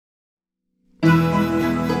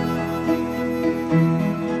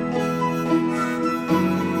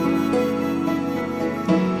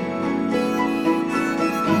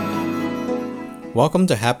Welcome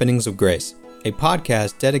to Happenings of Grace, a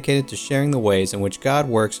podcast dedicated to sharing the ways in which God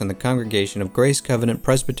works in the congregation of Grace Covenant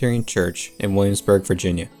Presbyterian Church in Williamsburg,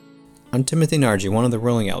 Virginia. I'm Timothy Nargi, one of the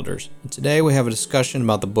ruling elders, and today we have a discussion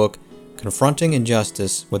about the book Confronting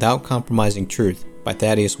Injustice Without Compromising Truth by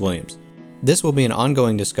Thaddeus Williams. This will be an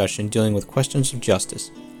ongoing discussion dealing with questions of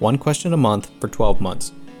justice, one question a month for 12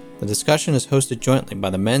 months. The discussion is hosted jointly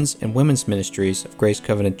by the men's and women's ministries of Grace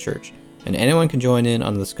Covenant Church, and anyone can join in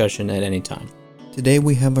on the discussion at any time. Today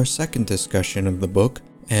we have our second discussion of the book,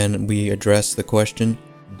 and we address the question,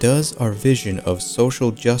 does our vision of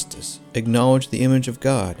social justice acknowledge the image of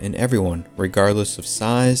God in everyone, regardless of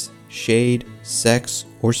size, shade, sex,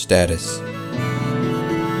 or status?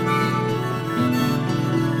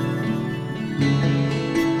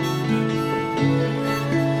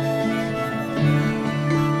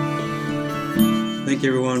 Thank you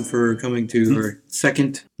everyone for coming to our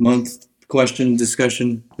second month question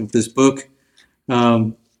discussion of this book.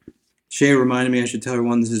 Shay reminded me I should tell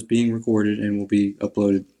everyone this is being recorded and will be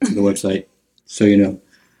uploaded to the website, so you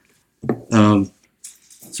know.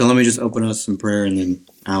 So let me just open us some prayer and then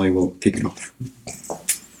Allie will kick it off.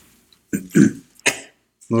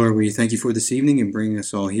 Lord, we thank you for this evening and bringing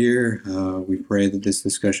us all here. We pray that this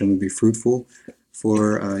discussion will be fruitful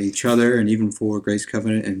for each other and even for Grace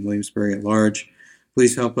Covenant and Williamsburg at large.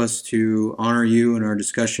 Please help us to honor you in our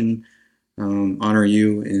discussion, honor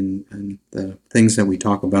you in the things that we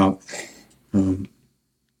talk about,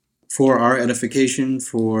 for our edification,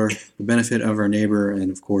 for the benefit of our neighbor, and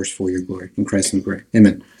of course for your glory. In Christ we pray.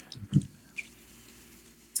 Amen.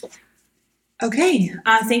 Okay,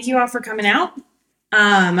 thank you all for coming out.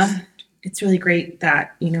 It's really great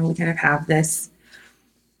that, we kind of have this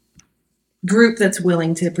group that's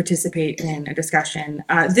willing to participate in a discussion.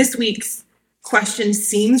 This week's question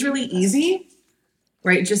seems really easy,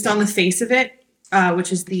 right? Just on the face of it,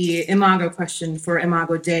 which is the Imago question for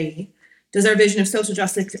Imago Dei. Does our vision of social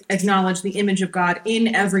justice acknowledge the image of God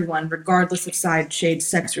in everyone, regardless of size, shade,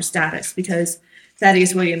 sex, or status? Because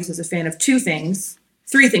Thaddeus Williams is a fan of three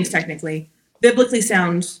things technically: biblically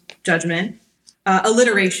sound judgment,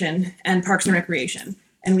 alliteration, and Parks and Recreation.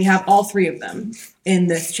 And we have all three of them in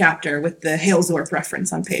this chapter with the Halesworth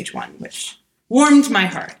reference on page 1, which warmed my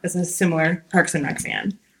heart as a similar Parks and Rec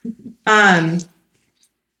fan.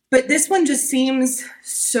 But this one just seems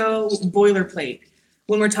so boilerplate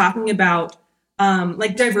when we're talking about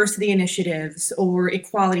like diversity initiatives or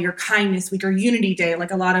equality or kindness week or Unity Day,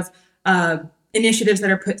 like a lot of initiatives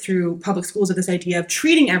that are put through public schools with this idea of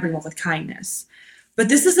treating everyone with kindness. But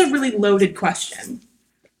this is a really loaded question.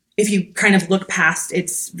 If you kind of look past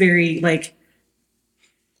its very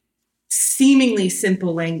seemingly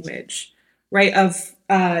simple language, right, of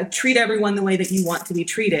treat everyone the way that you want to be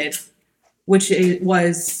treated, which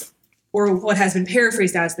was, or what has been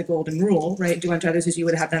paraphrased as the golden rule, right? Do unto others as you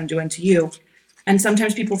would have them do unto you. And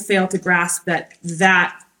sometimes people fail to grasp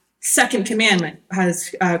that second commandment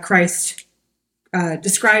has Christ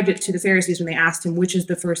described it to the Pharisees when they asked him, which is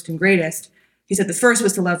the first and greatest? He said the first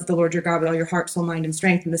was to love the Lord your God with all your heart, soul, mind, and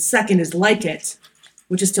strength. And the second is like it,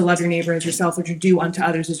 which is to love your neighbor as yourself, which you do unto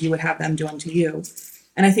others as you would have them do unto you.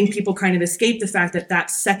 And I think people kind of escape the fact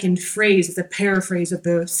that second phrase is a paraphrase of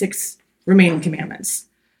the 6 remaining commandments.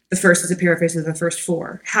 The first is a paraphrase of the first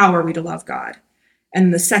 4. How are we to love God?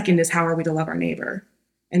 And the second is how are we to love our neighbor?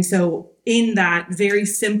 And so in that very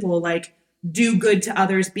simple, do good to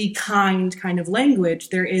others, be kind kind of language,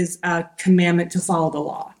 there is a commandment to follow the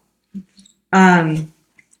law. And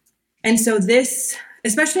so this,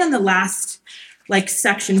 especially on the last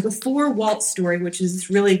section before Walt's story, which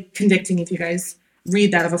is really convicting if you guys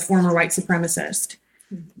read that, of a former white supremacist.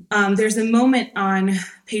 There's a moment on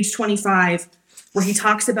page 25 where he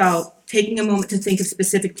talks about taking a moment to think of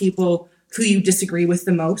specific people who you disagree with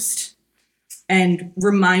the most and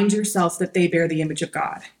remind yourself that they bear the image of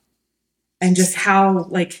God. And just how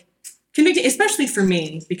convicting, especially for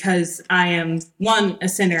me, because I am 1, a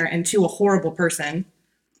sinner, and 2, a horrible person,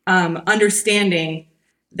 understanding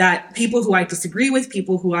that people who I disagree with,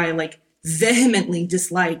 people who I vehemently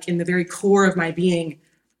dislike in the very core of my being,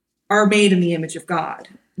 are made in the image of God,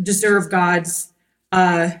 deserve God's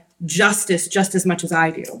justice just as much as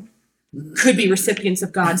I do, could be recipients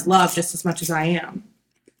of God's love just as much as I am.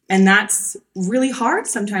 And that's really hard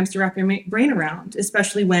sometimes to wrap your brain around,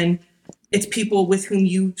 especially when it's people with whom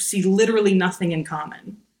you see literally nothing in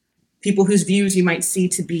common, people whose views you might see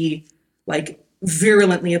to be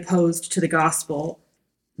virulently opposed to the gospel.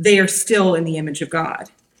 They are still in the image of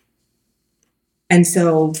God. And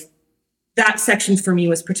so that section for me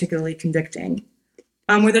was particularly convicting.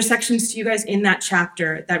 Were there sections to you guys in that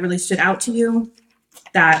chapter that really stood out to you,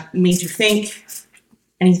 that made you think?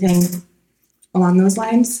 Anything? along those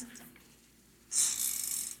lines?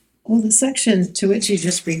 Well, the section to which you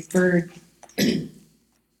just referred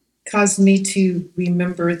caused me to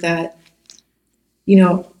remember that,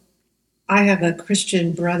 I have a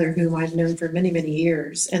Christian brother whom I've known for many, many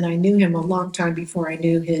years, and I knew him a long time before I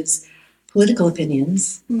knew his political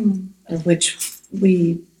opinions, of which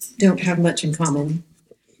we don't have much in common.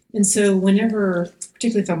 And so whenever,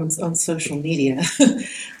 particularly if I'm on social media,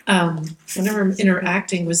 whenever I'm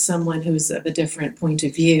interacting with someone who's of a different point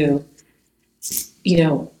of view,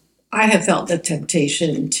 I have felt the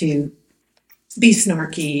temptation to be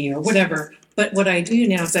snarky or whatever. But what I do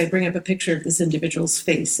now is I bring up a picture of this individual's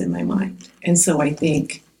face in my mind. And so I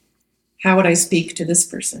think, how would I speak to this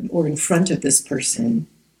person or in front of this person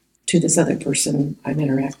to this other person I'm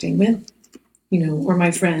interacting with? Or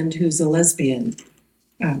my friend who's a lesbian.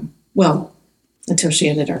 Until she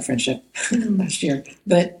ended our friendship last year.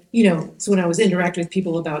 But, so when I was interacting with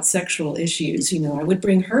people about sexual issues, I would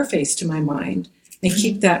bring her face to my mind and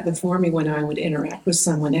keep that before me when I would interact with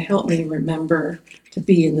someone to help me remember to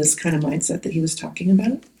be in this kind of mindset that he was talking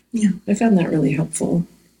about. Yeah. I found that really helpful.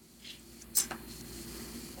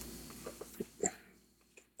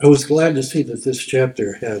 I was glad to see that this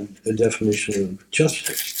chapter had a definition of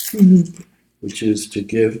justice, which is to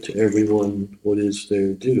give to everyone what is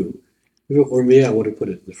their due. Or me, I would have put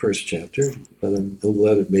it in the first chapter, but I'm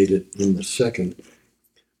glad it made it in the second.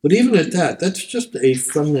 But even at that, that's just a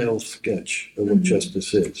thumbnail sketch of what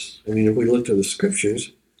justice is. I mean, if we look to the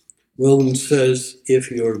scriptures, Romans says, if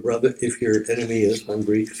your enemy is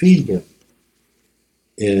hungry, feed him.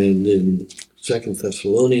 And in 2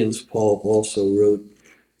 Thessalonians, Paul also wrote,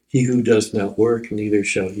 he who does not work, neither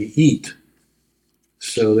shall he eat.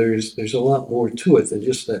 So there's a lot more to it than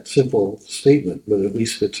just that simple statement, but at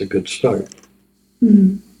least it's a good start.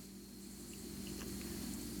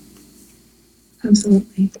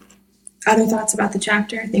 Absolutely. Other thoughts about the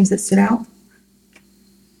chapter, things that stood out?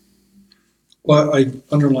 Well, I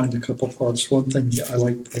underlined a couple parts. One thing I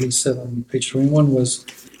liked that he said on page 21 was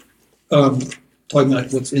talking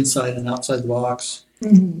about what's inside and outside the box.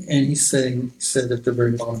 And he said at the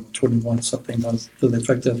very bottom of 21 something on the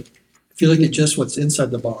effect of, if you look at just what's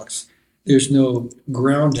inside the box, there's no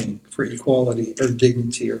grounding for equality or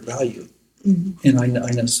dignity or value. And I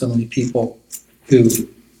know so many people who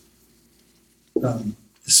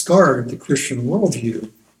discard the Christian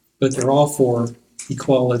worldview, but they're all for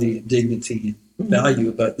equality and dignity and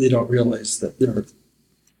value, but they don't realize that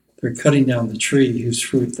they're cutting down the tree whose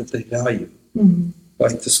fruit that they value by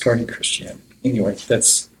discarding Christianity. Anyway,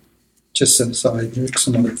 that's just an aside. There's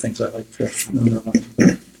some other things I like to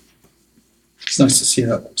underline. It's nice to see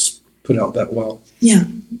that put out that well. Yeah.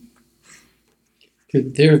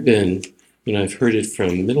 There have been, I've heard it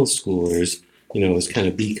from middle schoolers, it's kind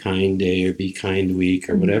of Be Kind Day or Be Kind Week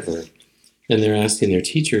or whatever. And they're asking their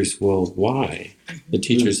teachers, well, why? The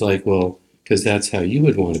teacher's like, well, because that's how you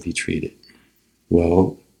would want to be treated.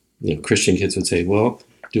 Well, Christian kids would say, well,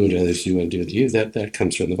 do unto others you want to do to you. That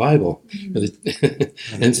comes from the Bible. And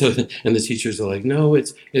the teachers are like, no,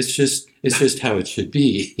 it's just how it should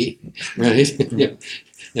be, right? Yeah.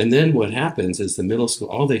 And then what happens is the middle school,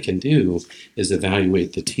 all they can do is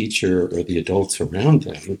evaluate the teacher or the adults around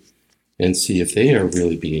them and see if they are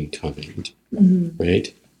really being kind,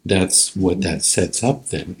 right? That's what that sets up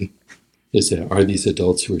then, is that are these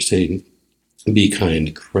adults who are saying, be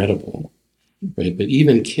kind, credible, right? But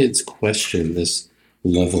even kids question this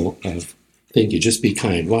level of, thank you, just be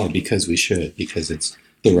kind. Well, because we should, because it's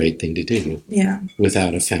the right thing to do. Yeah.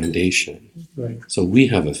 Without a foundation. Right. So we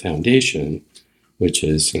have a foundation, which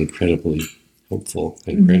is incredibly helpful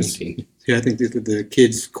and grounding. Yeah, I think the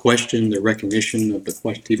kids' question, the recognition of the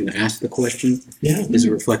question, even ask the question, is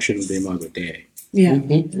a reflection of the Imago Dei. Yeah.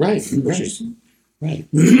 Right.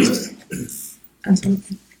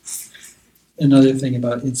 Absolutely. Another thing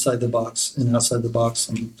about inside the box and outside the box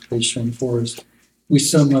on page 24 is we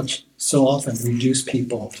so often reduce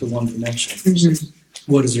people to one dimension.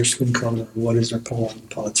 What is their skin color? What is their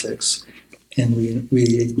politics? And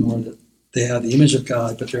we ignore that they have the image of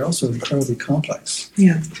God, but they're also incredibly complex.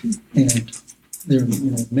 Yeah. And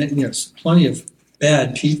there's plenty of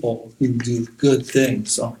bad people who do good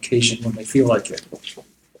things on occasion when they feel like it.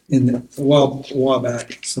 And a while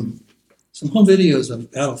back, some home videos of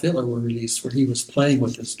Adolf Hitler were released where he was playing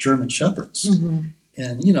with his German shepherds and,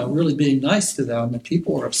 really being nice to them. And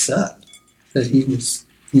people were upset that he was,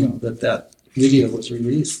 that video was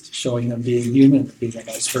released showing him being human, being a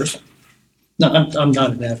nice person. No, I'm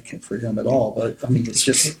not an advocate for him at all, but I mean, it's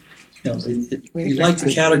just, we like to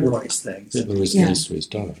categorize things. It was nice to his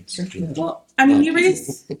dogs. Well, I mean, you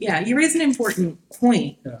raise an important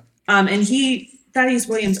point. Yeah. And Thaddeus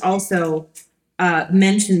Williams also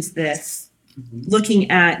mentions this, looking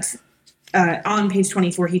at on page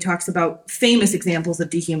 24, he talks about famous examples of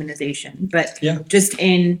dehumanization, but just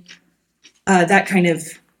in that kind of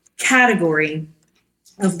category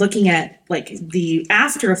of looking at like the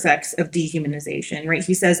after effects of dehumanization, right?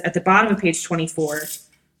 He says at the bottom of page 24,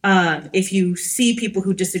 if you see people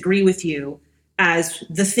who disagree with you as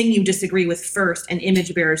the thing you disagree with first and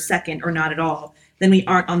image bearers second or not at all, then we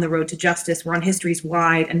aren't on the road to justice. We're on history's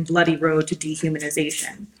wide and bloody road to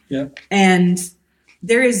dehumanization. Yeah. And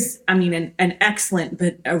there is, I mean, an excellent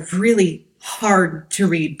but a really hard to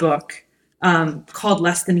read book called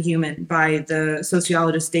Less Than Human by the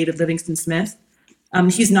sociologist David Livingston Smith.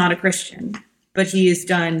 He's not a Christian, but he has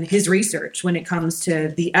done his research when it comes to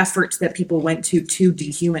the efforts that people went to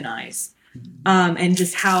dehumanize. And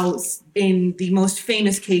just how in the most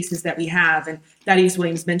famous cases that we have, and Thaddeus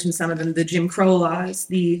Williams mentioned some of them, the Jim Crow laws,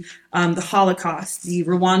 the Holocaust, the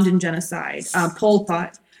Rwandan genocide, Pol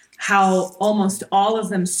Pot, how almost all of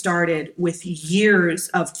them started with years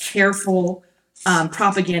of careful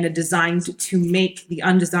propaganda designed to make the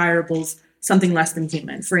undesirables something less than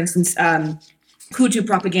human. For instance, Hutu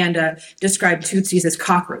propaganda described Tutsis as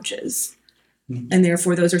cockroaches. And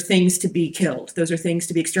therefore, those are things to be killed. Those are things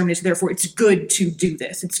to be exterminated. Therefore, it's good to do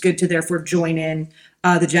this. It's good to therefore join in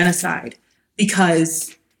the genocide.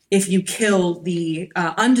 Because if you kill the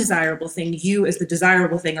undesirable thing, you as the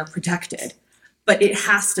desirable thing are protected. But it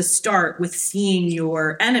has to start with seeing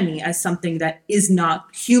your enemy as something that is not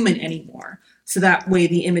human anymore. So that way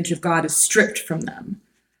the image of God is stripped from them.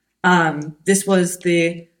 This was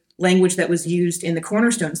the language that was used in the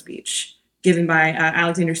Cornerstone speech given by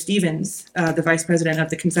Alexander Stephens, the vice president of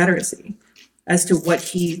the Confederacy, as to what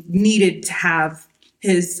he needed to have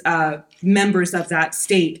his members of that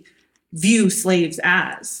state view slaves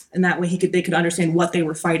as, and that way they could understand what they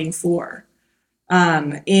were fighting for.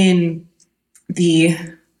 In the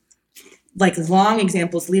long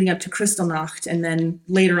examples leading up to Kristallnacht, and then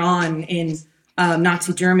later on in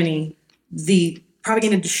Nazi Germany, the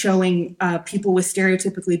propaganda showing people with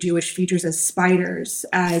stereotypically Jewish features as spiders,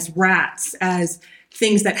 as rats, as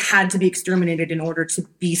things that had to be exterminated in order to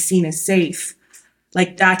be seen as safe.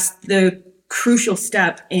 Like, that's the crucial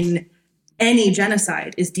step in any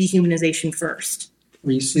genocide, is dehumanization first.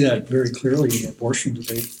 Well, you see that very clearly in the abortion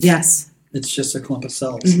debate. Yes. It's just a clump of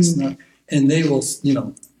cells. It's not, and they will,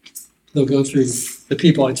 they'll go through, the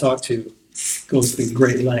people I talk to go through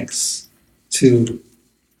great lengths to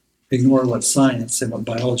ignore what science and what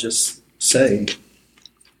biologists say.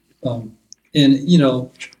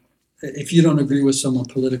 If you don't agree with someone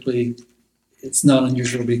politically, it's not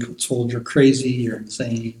unusual to be told you're crazy, you're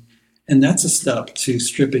insane. And that's a step to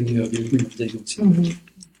stripping you of your human dignity.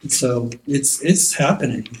 And so it's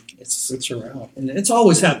happening. It's around. And it's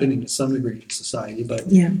always happening to some degree in society, but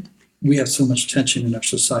we have so much tension in our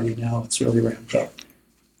society now, it's really ramped up.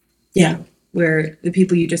 Yeah, where the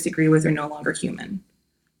people you disagree with are no longer human,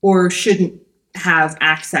 or shouldn't have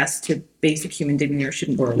access to basic human dignity, or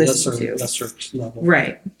shouldn't listen to. Lesser level.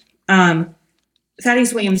 Right.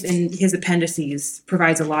 Thaddeus Williams in his appendices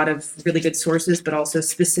provides a lot of really good sources, but also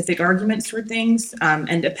specific arguments for things.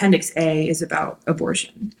 And Appendix A is about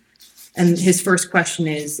abortion. And his first question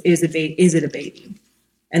is it a baby?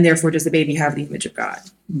 And therefore, does the baby have the image of God?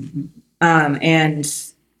 And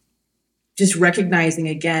just recognizing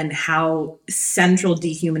again how central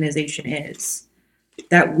dehumanization is.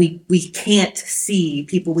 That we can't see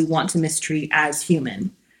people we want to mistreat as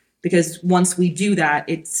human, because once we do that,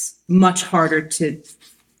 it's much harder to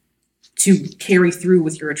carry through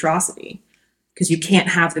with your atrocity, because you can't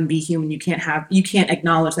have them be human. You can't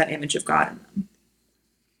acknowledge that image of God in them.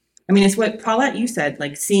 I mean, it's what Paulette, you said,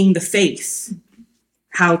 like seeing the face,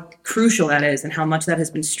 how crucial that is, and how much that has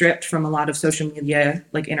been stripped from a lot of social media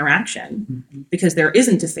interaction, because there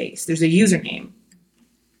isn't a face. There's a username.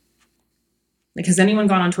 Like, has anyone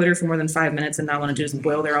gone on Twitter for more than 5 minutes and not want to just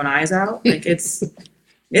boil their own eyes out? Like, it's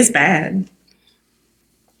bad.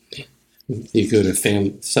 You go to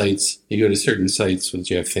sites, you go to certain sites which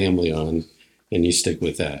you have family on, and you stick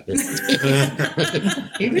with that.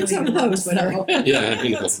 Even some of those, but Yeah, I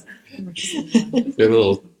know. We have a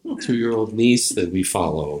little 2-year-old niece that we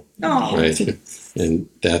follow, right? And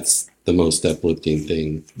that's the most uplifting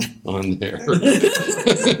thing on there,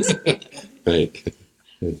 right?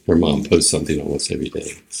 Her mom posts something almost every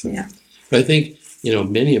day. So. Yeah. But I think,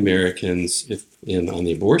 many Americans, on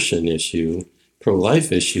the abortion issue,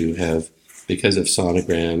 pro-life issue, have, because of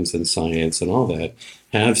sonograms and science and all that,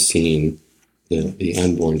 have seen the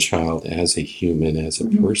unborn child as a human, as a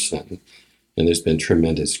person. And there's been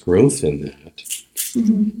tremendous growth in that.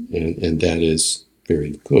 And that is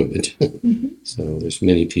very good. So there's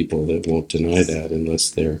many people that won't deny that unless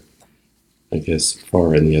they're, I guess,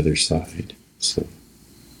 far on the other side. So,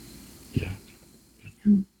 yeah.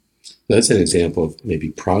 That's an example of maybe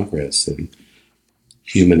progress in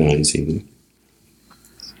humanizing.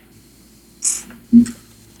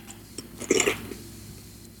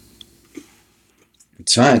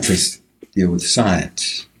 Scientists deal with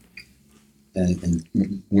science. And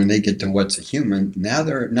when they get to what's a human, now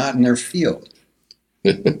they're not in their field.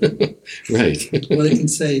 Right. Well, they can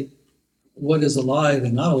say what is alive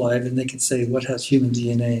and not alive, and they can say what has human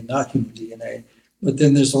DNA and not human DNA. But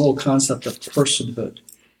then there's the whole concept of personhood.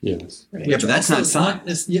 Yes. Yeah, but that's not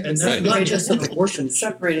science. And that's Right. not just an abortion issue.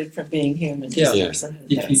 Separated from being human. Yeah. Yeah. Personhood.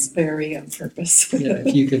 If you- That's very on purpose. Yeah,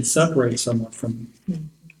 if you can separate someone from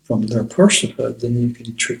their personhood, then you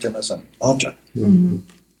can treat them as an object.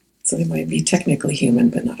 So they might be technically human,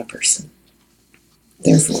 but not a person.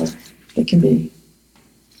 Therefore, they can be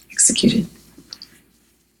executed.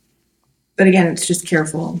 But again, it's just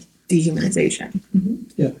careful dehumanization.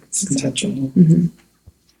 Yeah, it's intentional.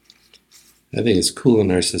 I think it's cool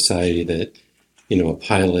in our society that, a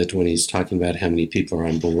pilot, when he's talking about how many people are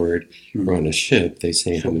on board or on a ship, they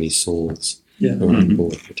say how many souls Yeah. are on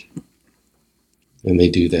board. And they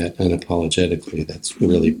do that unapologetically. That's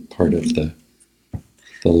really part of the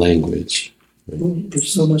language.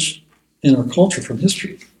 There's so much in our culture from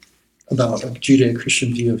history about a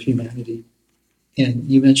Judeo-Christian view of humanity. And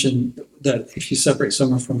you mentioned that if you separate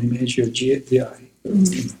someone from the image of GI,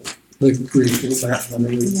 the Greek, the Latin,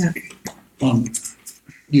 Yeah.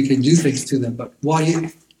 You can do things to them, but why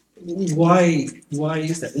is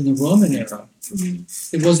that? In the Roman era,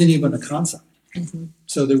 it wasn't even a concept.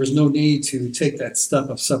 So there was no need to take that step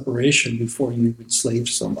of separation before you enslaved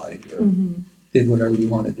somebody or did whatever you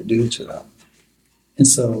wanted to do to them. And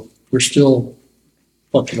so we're still,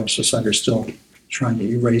 much of our society are still trying to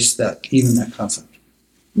erase even that concept.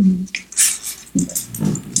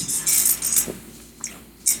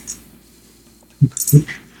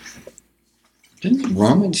 Didn't the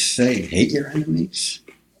Romans say, hate your enemies?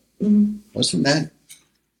 Wasn't that?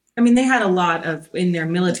 I mean, they had a lot of, in their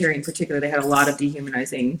military in particular, they had a lot of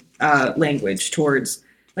dehumanizing language towards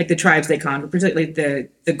like the tribes they conquered, particularly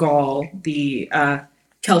the Gaul, the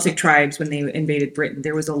Celtic tribes when they invaded Britain.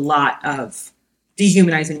 There was a lot of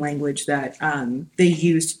dehumanizing language that they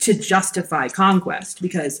used to justify conquest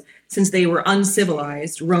because since they were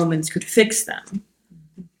uncivilized, Romans could fix them.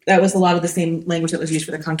 That was a lot of the same language that was used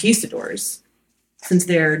for the conquistadors. Since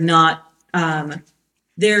they're not,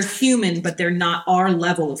 they're human, but they're not our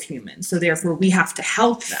level of human. So therefore we have to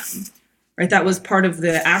help them, right? That was part of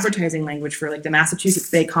the advertising language for like the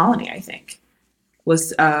Massachusetts Bay Colony, I think,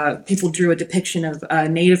 was people drew a depiction of a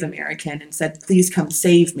Native American and said, please come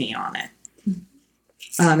save me on it.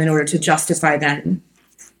 In order to justify then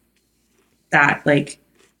that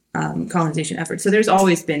colonization effort. So there's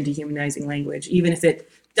always been dehumanizing language, even if it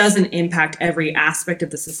doesn't impact every aspect of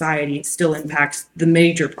the society, it still impacts the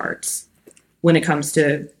major parts. When it comes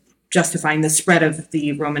to justifying the spread of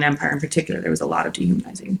the Roman Empire in particular, there was a lot of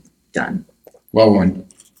dehumanizing done. Well, when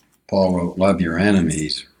Paul wrote, love your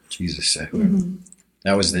enemies, Jesus said,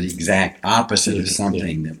 that was the exact opposite of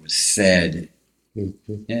something that was said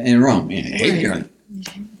in Rome. Hate your enemies.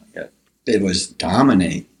 It was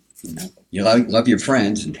dominate. You love your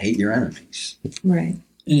friends and hate your enemies. Right.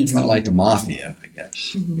 It's not like the mafia, I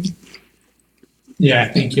guess. Yeah, I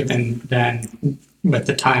think even then, with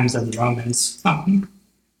the times of the Romans,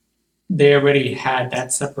 they already had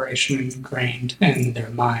that separation ingrained in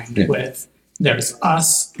their mind with there's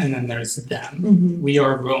us and then there's them. We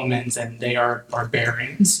are Romans and they are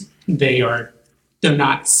barbarians. They're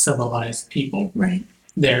not civilized people. Right.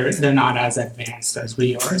 They're not as advanced as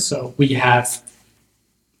we are. So we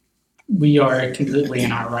are completely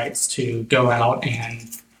in our rights to go out and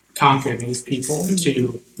conquer these people,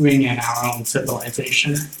 to bring in our own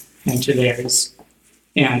civilization into theirs.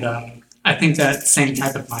 And I think that same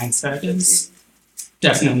type of mindset is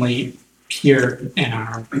definitely here in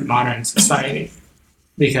our modern society,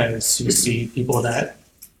 because you see people that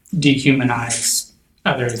dehumanize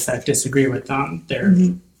others that disagree with them. They're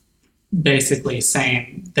basically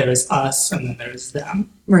saying there's us and then there's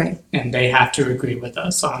them, Right. and they have to agree with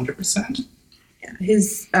us 100%.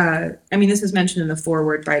 This is mentioned in the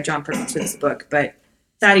foreword by John Perkins to this book, but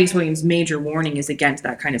Thaddeus Williams' major warning is against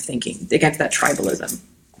that kind of thinking, against that tribalism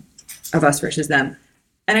of us versus them.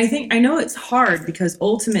 And I know it's hard because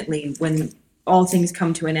ultimately when all things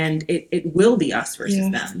come to an end, it will be us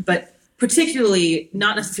versus them, but particularly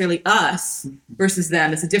not necessarily us versus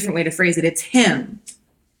them. It's a different way to phrase it. It's him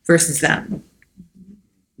versus them.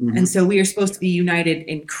 And so we are supposed to be united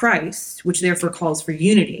in Christ, which therefore calls for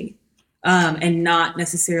unity, and not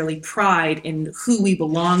necessarily pride in who we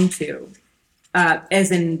belong to,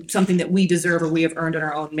 as in something that we deserve or we have earned on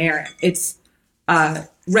our own merit. It's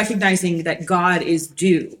recognizing that God is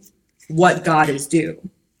due what God is due.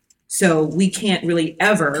 So we can't really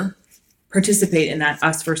ever participate in that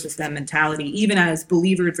us versus them mentality, even as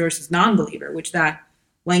believer versus non-believer, which that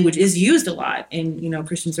language is used a lot in,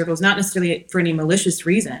 Christian circles, not necessarily for any malicious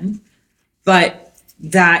reason, but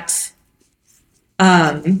that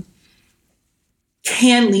can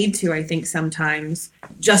lead to, I think, sometimes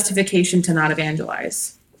justification to not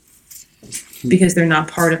evangelize because they're not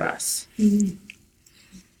part of us.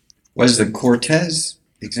 Was the Cortez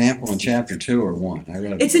example in chapter 2 or 1? I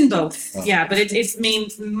read It's in both, Oh. yeah, but it's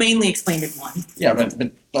mainly explained in one. Yeah, but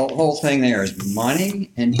the whole thing there is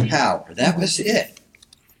money and power. That was it.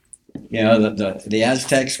 The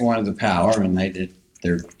Aztecs wanted the power, and they did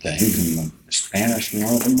their things, and the Spanish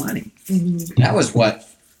wanted the money. Mm-hmm. That was what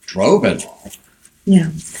drove it all.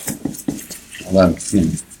 Yeah. Although,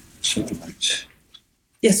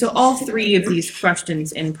 Yeah, so all three of these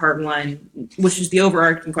questions in part 1, which is the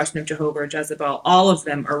overarching question of Jehovah or Jezebel, all of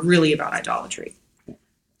them are really about idolatry.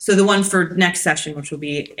 So the one for next session, which will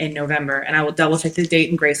be in November, and I will double check the date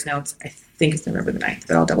in Grace Notes. I think it's November the 9th,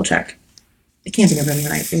 but I'll double check. It can't be November the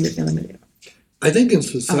 9th. I think it's November the 9th. I think in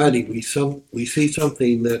society we see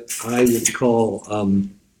something that I would call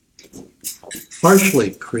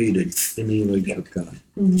partially created in the image of God.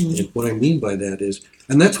 Mm-hmm. And what I mean by that is,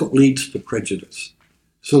 and that's what leads to prejudice.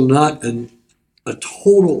 So not a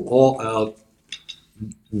total all-out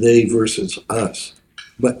they versus us.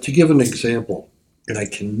 But to give an example, and I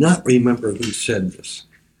cannot remember who said this.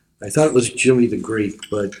 I thought it was Jimmy the Greek,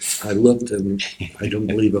 but I looked and I don't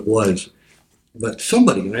believe it was. But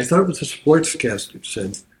somebody, and I thought it was a sportscaster,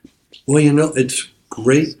 said, well, it's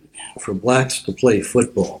great for blacks to play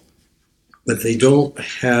football, but they don't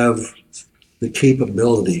have the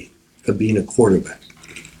capability of being a quarterback.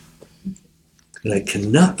 And I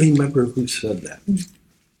cannot remember who said that. And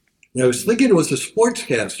I was thinking it was a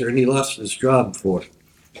sportscaster, and he lost his job for it.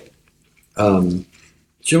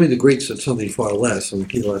 Jimmy the Greek said something far less, and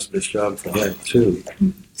he lost his job for that too.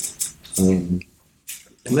 And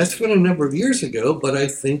that's been a number of years ago, but I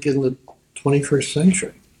think in the 21st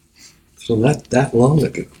century. So not that long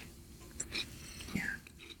ago.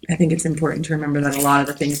 I think it's important to remember that a lot of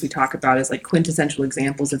the things we talk about as like quintessential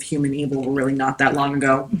examples of human evil were really not that long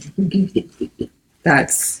ago. And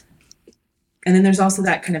then there's also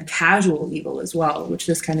that kind of casual evil as well, which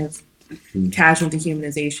is kind of casual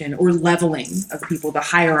dehumanization or leveling of people, the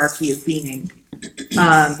hierarchy of being.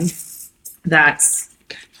 That's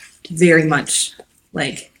very much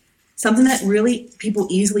like something that really people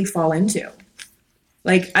easily fall into.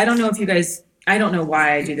 Like, I don't know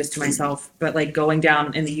why I do this to myself, but like going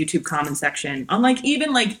down in the YouTube comment section on like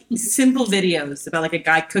even like simple videos about like a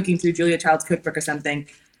guy cooking through Julia Child's cookbook or something,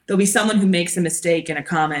 there'll be someone who makes a mistake in a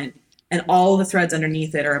comment and all the threads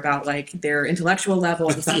underneath it are about like their intellectual level.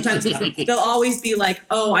 Sometimes they'll always be like,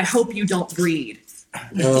 oh, I hope you don't breed.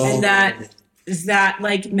 And that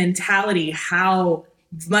like mentality, how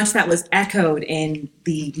much that was echoed in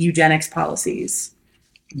the eugenics policies.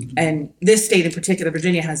 And this state in particular,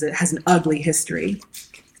 Virginia, has an ugly history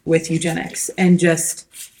with eugenics, and just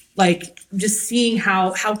seeing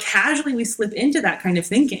how casually we slip into that kind of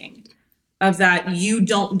thinking of that you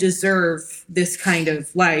don't deserve this kind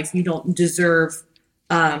of life, you don't deserve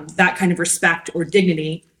that kind of respect or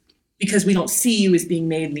dignity because we don't see you as being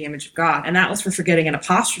made in the image of God. And that was for forgetting an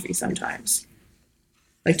apostrophe sometimes.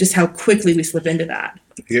 Like just how quickly we slip into that.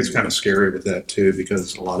 It gets kind of scary with that too,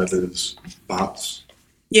 because a lot of it is bots.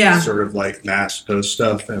 Yeah. Sort of like mass post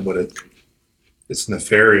stuff, and it's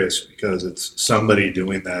nefarious because it's somebody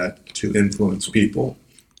doing that to influence people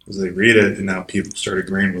because they read it and now people start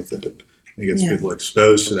agreeing with it. It gets people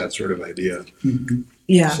exposed to that sort of idea. Mm-hmm.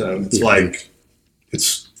 Yeah. So it's like,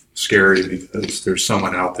 it's scary because there's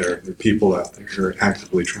someone out there, there are people out there who are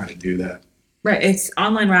actively trying to do that. Right. It's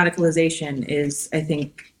online radicalization is, I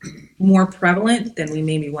think, more prevalent than we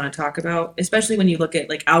maybe want to talk about, especially when you look at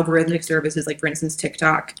like algorithmic services, like for instance,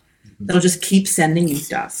 TikTok, that'll just keep sending you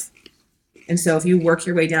stuff. And so if you work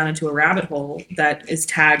your way down into a rabbit hole that is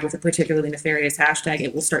tagged with a particularly nefarious hashtag,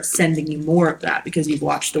 it will start sending you more of that because you've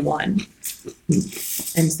watched the one.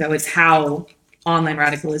 And so it's how online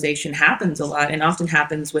radicalization happens a lot, and often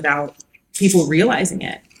happens without people realizing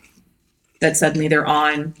it, that suddenly they're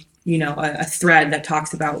on a thread that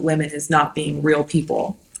talks about women as not being real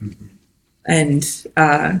people, and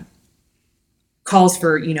calls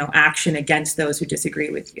for, action against those who disagree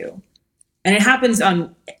with you. And it happens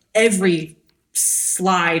on every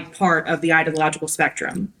slide part of the ideological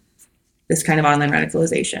spectrum, this kind of online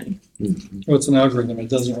radicalization. Well, it's an algorithm. It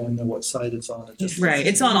doesn't really know what side it's on. It just, Right.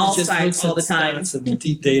 It's on all it just sides looks at all the time. stats and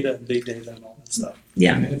deep data and big data and all that stuff.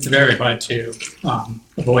 Yeah. And it's very hard to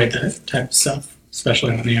avoid that type of stuff,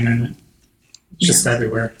 especially on the internet. It's just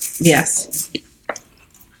everywhere. Yes.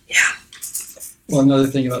 Well, another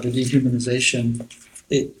thing about the dehumanization,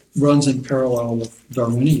 it runs in parallel with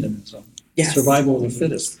Darwinianism. Yes. Survival of the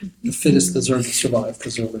fittest. The fittest deserve to survive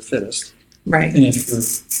because they're the fittest. Right. And if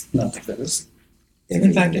you're not the fittest,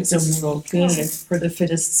 In fact, it's a moral good for the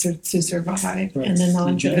fittest to survive Right. and the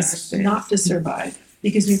non-fittest Eugenics. not to survive,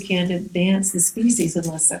 because you can't advance the species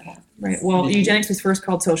unless that happens. Right. Well, eugenics was first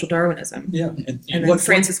called social Darwinism. yeah. And then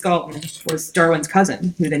Francis Galton was Darwin's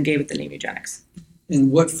cousin, who then gave it the name eugenics.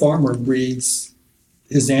 And what farmer breeds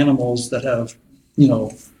his animals that have,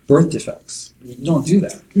 birth defects? You don't do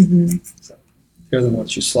that. Mm-hmm. They're the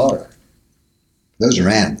ones you slaughter. Those are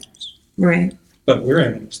animals. Right. But we're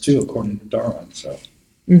animals too, according to Darwin. So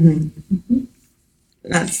Mm-hmm.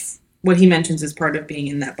 That's what he mentions as part of being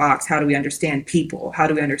in that box. How do we understand people? How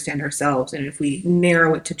do we understand ourselves? And if we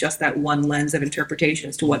narrow it to just that one lens of interpretation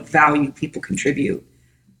as to what value people contribute,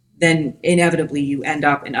 then inevitably you end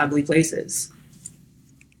up in ugly places,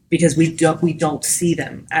 because we don't see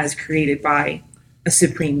them as created by a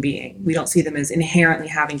supreme being. We don't see them as inherently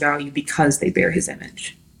having value because they bear his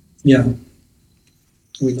image. yeah,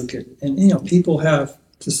 we look at, and people have,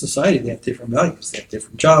 to society, they have different values. They have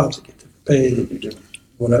different jobs, they get different pay, they do different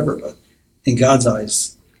whatever. But in God's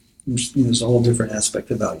eyes, there's a whole different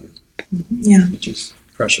aspect of value, Yeah. which is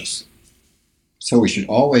precious. So we should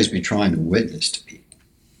always be trying to witness to people.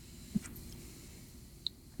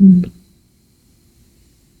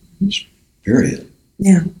 Period.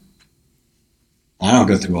 Yeah. I don't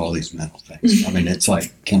go through all these mental things. I mean, it's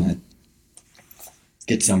like, can I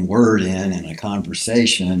get some word in a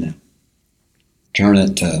conversation and turn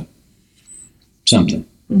it to something?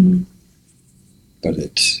 Mm-hmm. But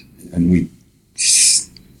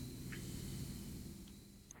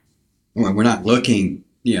we're not looking,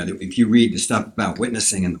 if you read the stuff about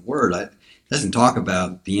witnessing in the Word, it doesn't talk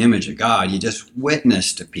about the image of God. You just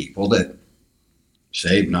witness to people that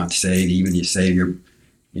saved, not saved, even you save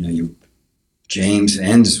James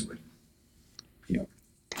ends with,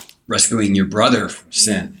 rescuing your brother from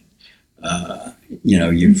sin.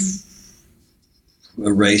 You've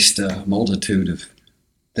erased a multitude of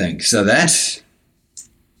things. So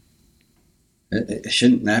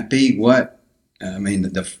shouldn't that be what,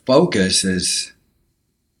 the focus is.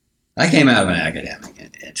 I came out of an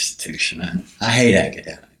academic institution. I hate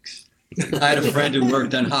academics. I had a friend who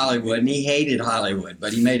worked in Hollywood, and he hated Hollywood,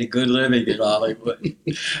 but he made a good living in Hollywood.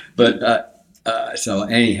 But so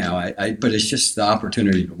anyhow, but it's just the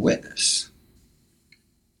opportunity to witness,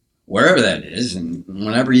 wherever that is, and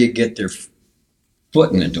whenever you get their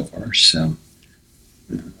foot in the door. So,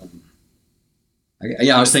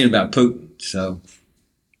 I was thinking about Putin. So,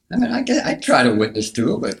 I try to witness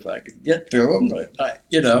to him if I could get to him, but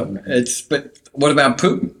But what about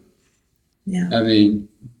Putin? Yeah.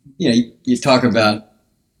 You talk about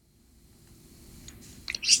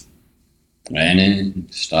Lenin,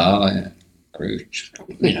 Stalin, Khrushchev,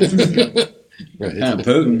 kind of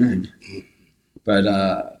Putin, but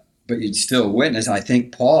you'd still witness. I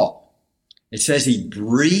think Paul, it says he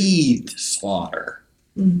breathed slaughter.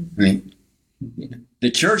 Mm-hmm.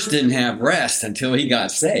 The church didn't have rest until he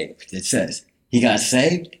got saved. It says he got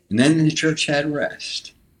saved, and then the church had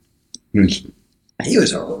rest. He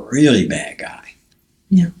was a really bad guy.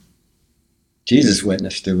 Yeah. Jesus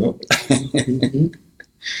witnessed to him.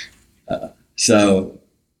 So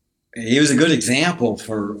he was a good example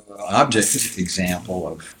object example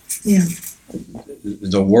of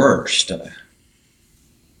the worst.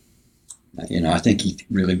 I think he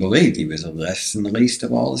really believed he was the less and the least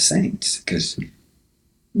of all the saints, because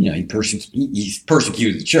he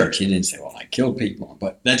persecuted the church. He didn't say, "Well, I killed people,"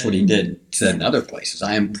 but that's what he said in other places.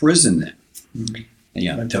 I imprisoned them.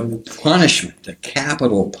 To punishment, the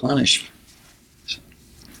capital punishment. So,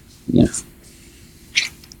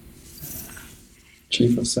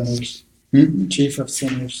 Chief of sinners. Chief of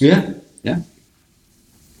sinners. Yeah.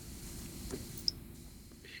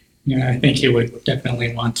 I think he would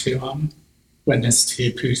definitely want to witness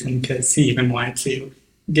to Putin, because he even wanted to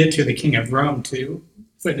get to the King of Rome to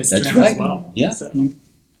witness That's to him right. as well. Yeah. So,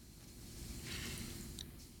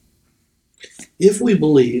 If we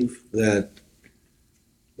believe that,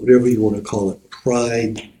 whatever you want to call it,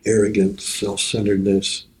 pride, arrogance,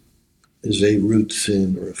 self-centeredness, is a root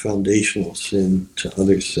sin or a foundational sin to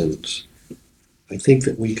other sins, I think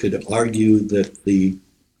that we could argue that the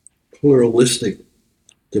pluralistic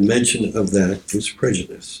dimension of that is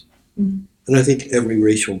prejudice. Mhm. And I think every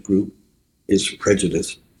racial group is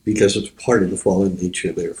prejudiced because it's part of the fallen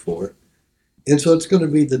nature, therefore. And so it's going to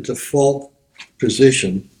be the default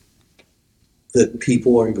position that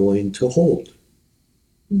people are going to hold,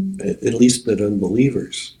 at least that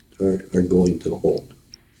unbelievers are going to hold.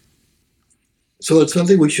 So it's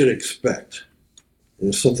something we should expect. And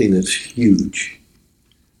it's something that's huge.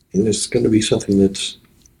 And it's going to be something that's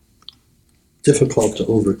difficult to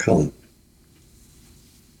overcome.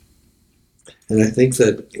 And I think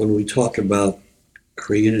that when we talk about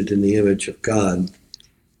created in the image of God,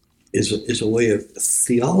 is a way of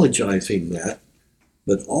theologizing that,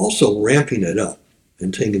 but also ramping it up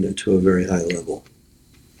and taking it to a very high level.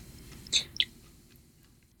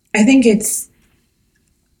 I think it's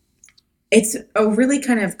a really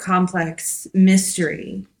kind of complex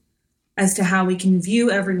mystery as to how we can view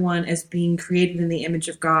everyone as being created in the image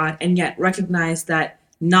of God and yet recognize that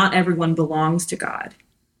not everyone belongs to God.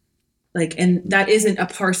 And that isn't a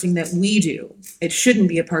parsing that we do. It shouldn't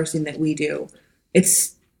be a parsing that we do.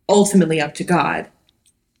 It's ultimately up to God.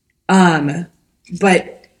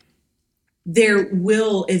 But there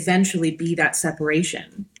will eventually be that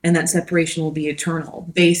separation, and that separation will be eternal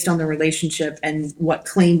based on the relationship and what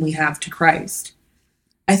claim we have to Christ.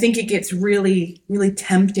 I think it gets really, really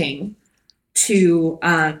tempting to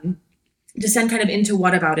descend kind of into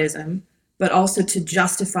whataboutism, but also to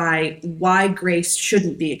justify why grace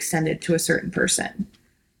shouldn't be extended to a certain person.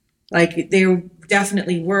 There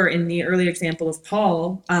definitely were, in the earlier example of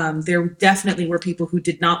Paul, there definitely were people who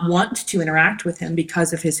did not want to interact with him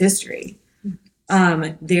because of his history.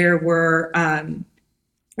 There were,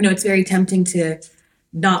 it's very tempting to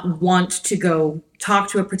not want to go talk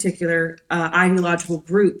to a particular ideological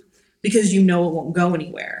group because it won't go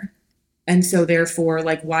anywhere. And so therefore,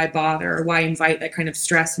 why bother, or why invite that kind of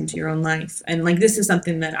stress into your own life? And this is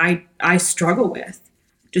something that I struggle with,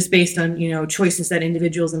 just based on, choices that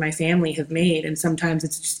individuals in my family have made. And sometimes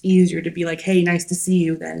it's just easier to be like, hey, nice to see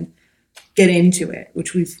you, than get into it,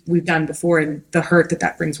 which we've done before, and the hurt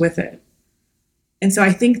that brings with it. And so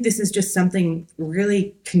I think this is just something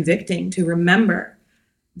really convicting to remember,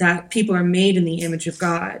 that people are made in the image of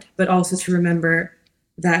God, but also to remember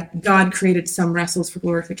that God created some vessels for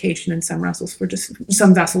glorification and some vessels for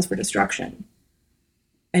destruction.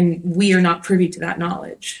 And we are not privy to that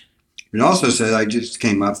knowledge. It also says, I just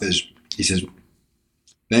came up as, he says,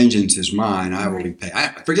 vengeance is mine, I will repay. I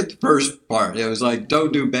forget the first part. It was like,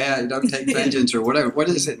 don't do bad, don't take vengeance or whatever. What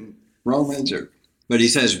is it in Romans? But he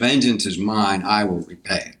says, vengeance is mine, I will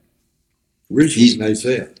repay. Originally in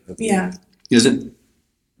Isaiah. Yeah. Is it?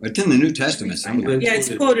 It's in the New Testament somewhere. Yeah,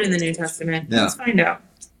 it's quoted in the New Testament. Yeah. Let's find out.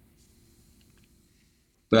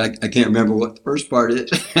 But I can't remember what the first part is.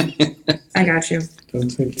 I got you. Don't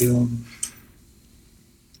take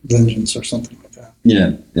vengeance or something like that.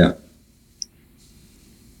 Yeah.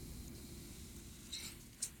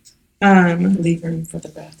 Leave room for the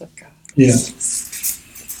wrath of God. Yeah.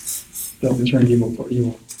 Don't return evil for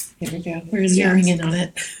evil. There we go. We're zeroing in on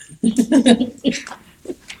it.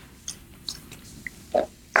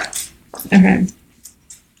 Okay.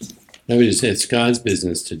 I would just say it's God's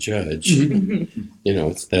business to judge.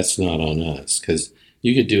 That's not on us, because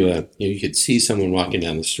you could you could see someone walking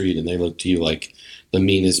down the street and they look to you like the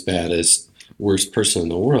meanest, baddest, worst person in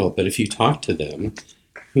the world. But if you talk to them,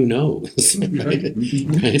 who knows? Right?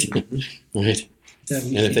 Right.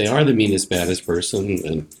 And if they are the meanest, baddest person,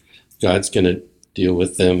 then God's going to deal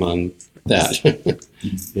with them on that.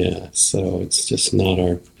 Yeah. So it's just not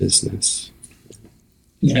our business.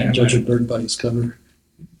 Yeah, judge a bird by its cover.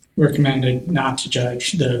 We're commanded not to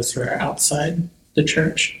judge those who are outside the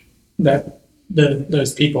church. That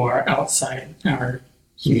those people are outside our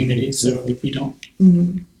community, so we don't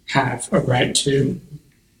have a right to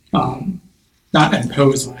not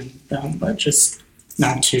impose on them, but just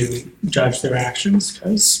not to judge their actions,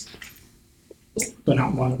 because they're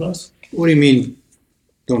not one of us. What do you mean,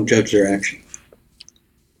 don't judge their action?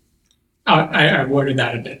 I worded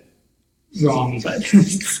that a bit wrong, but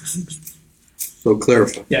So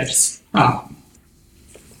clarify. yes.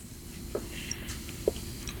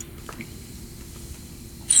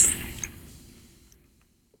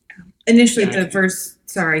 Initially, the verse,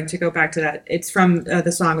 sorry, to go back to that, it's from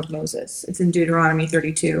the Song of Moses. It's in Deuteronomy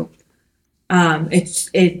 32.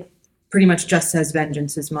 It pretty much just says,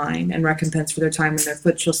 vengeance is mine, and recompense for their time when their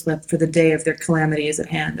foot shall slip, for the day of their calamity is at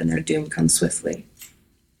hand, and their doom comes swiftly.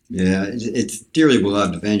 Yeah, it's dearly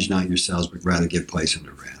beloved, avenge not yourselves, but rather give place unto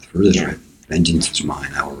wrath. For this written, vengeance is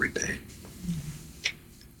mine, I will repay.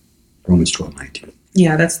 Romans 12:19.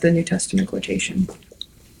 Yeah, that's the New Testament quotation.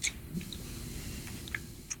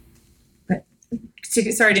 But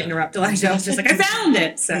Sorry to interrupt, Elijah. I was just like, I found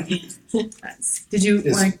it. So, did you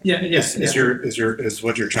want? Is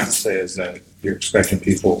what you're trying to say is that you're expecting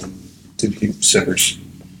people to be sinners?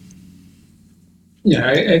 Yeah,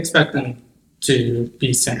 I expect them to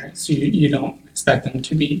be sinners. You don't expect them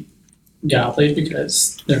to be godly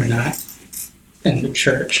because they're not in the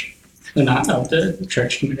church. They're not of the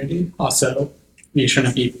church community. Also, you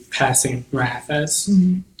shouldn't be passing wrath, as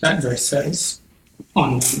that verse says,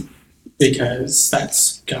 on them, because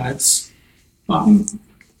that's God's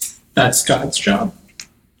job,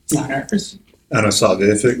 not ours. On a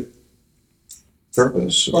salvific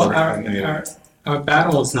purpose? Well, or our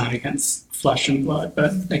battle is not against flesh and blood,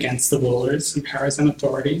 but against the rulers and powers and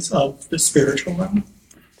authorities of the spiritual realm.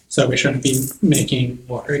 So we shouldn't be making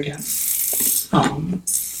war against.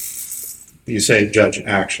 You say judge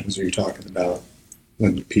actions, are you talking about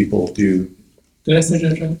when people do? Did I say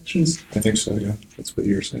judge actions? I think so, yeah. That's what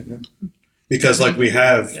you were saying, yeah. Because like we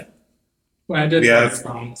have, Well, I did we write have, it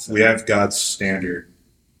wrong, so. we have God's standard,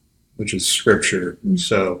 which is scripture.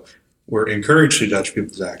 So we're encouraged to judge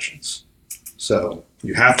people's actions. So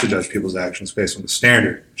you have to judge people's actions based on the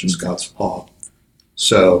standard, which is God's law.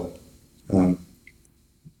 So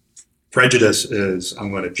prejudice is I'm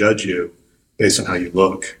going to judge you based on how you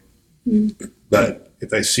look. But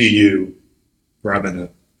if I see you robbing a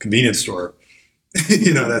convenience store,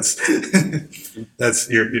 that's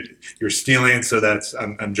you're stealing. So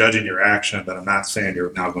I'm judging your action, but I'm not saying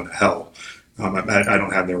you're now going to hell. I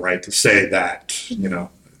don't have the right to say that,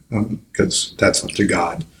 because that's up to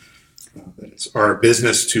God. It's our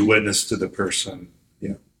business to witness to the person.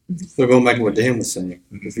 Yeah. So going back to what Dan was saying,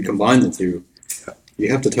 if you combine the two,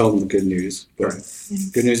 you have to tell them the good news, but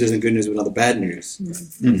good news isn't good news without the bad news.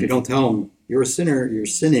 If you don't tell them you're a sinner, you're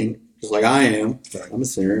sinning, just like I am. I'm a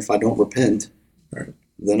sinner. If I don't repent,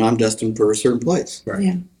 then I'm destined for a certain place.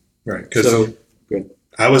 Yeah. Right. Because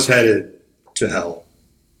I was headed to hell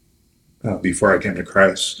before I came to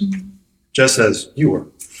Christ, just as you were.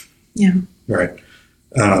 Yeah. Right.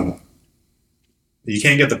 You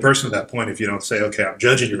can't get the person to that point if you don't say, okay, I'm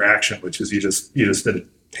judging your action, which is you just did a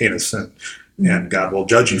heinous sin, and God will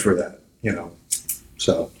judge you for that.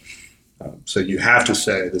 So you have to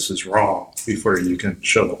say this is wrong before you can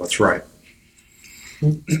show them what's right.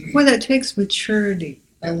 Well, that takes maturity,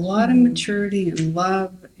 a lot of maturity and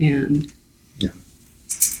love, and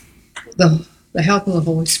the help of the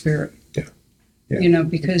Holy Spirit. Yeah.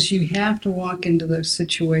 Because you have to walk into those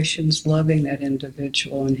situations loving that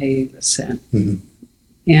individual and hating the sin.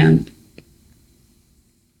 And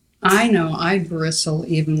I know I bristle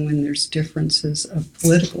even when there's differences of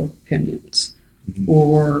political opinions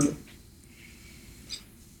or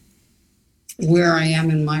where I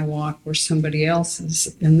am in my walk where somebody else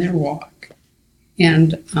is in their walk.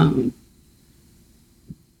 And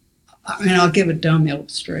I'll give a dumb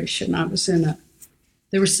illustration.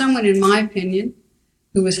 There was someone, in my opinion,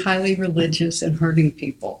 who was highly religious and hurting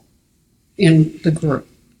people in the group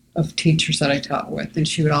of teachers that I taught with. And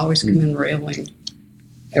she would always come in railing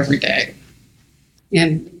every day.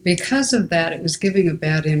 And because of that, it was giving a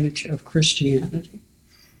bad image of Christianity.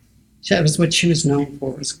 That was what she was known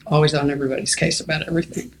for, was always on everybody's case about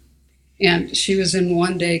everything. And she was in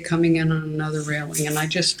one day coming in on another railing, and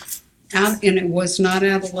and it was not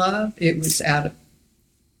out of love, it was out of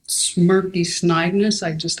smirky snideness.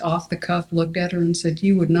 I just off the cuff looked at her and said,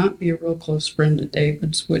 "You would not be a real close friend of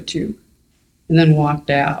David's, would you?" And then walked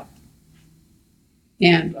out.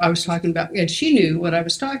 And I was talking about, and she knew what I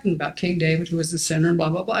was talking about, King David, who was a sinner, blah,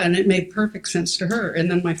 blah, blah. And it made perfect sense to her. And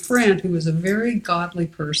then my friend, who was a very godly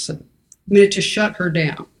person, it just shut her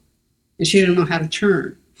down. And she didn't know how to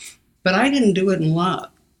turn. But I didn't do it in love.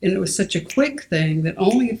 And it was such a quick thing that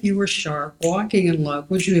only if you were sharp, walking in love,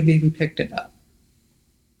 would you have even picked it up.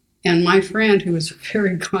 And my friend, who was a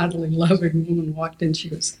very godly, loving woman, walked in. She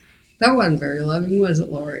goes, "That wasn't very loving, was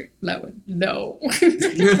it, Lori?" No.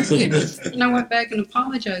 And I went back and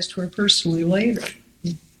apologized to her personally later.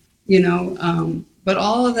 But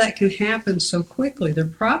all of that can happen so quickly. There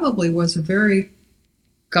probably was a very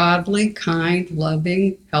godly, kind,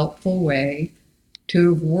 loving, helpful way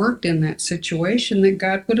to have worked in that situation that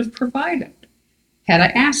God would have provided had I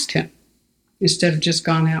asked him, instead of just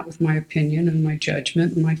gone out with my opinion and my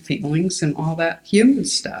judgment and my feelings and all that human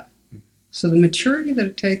stuff. So the maturity that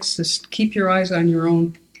it takes to keep your eyes on your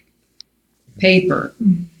own paper,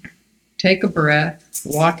 take a breath,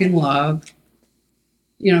 walk in love,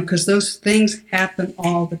 because those things happen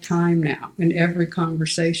all the time now in every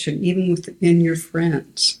conversation, even within your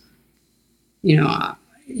friends.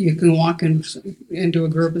 You can walk into a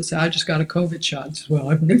group and say, I just got a COVID shot. And say, well,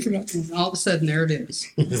 I've never got one. All of a sudden, there it is.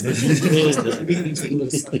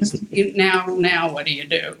 Now, what do you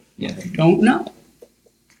do? You don't know.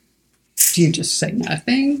 Do you just say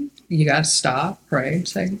nothing? You got to stop, pray, and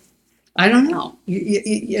say, I don't know.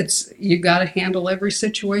 You got to handle every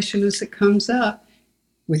situation as it comes up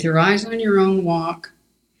with your eyes on your own walk,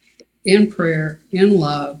 in prayer, in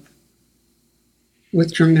love,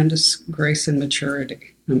 with tremendous grace and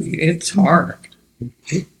maturity. I mean, it's hard.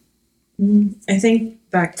 I think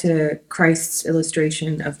back to Christ's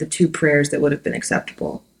illustration of the two prayers that would have been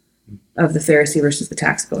acceptable, of the Pharisee versus the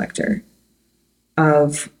tax collector,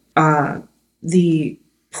 of the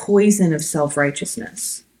poison of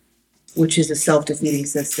self-righteousness, which is a self-defeating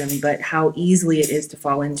system, but how easily it is to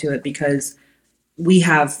fall into it because we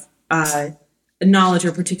have a knowledge or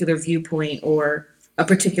a particular viewpoint or a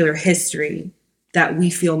particular history that we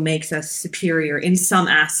feel makes us superior in some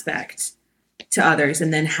aspect to others,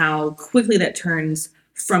 and then how quickly that turns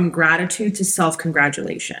from gratitude to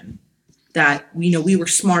self-congratulation. That, you know, we were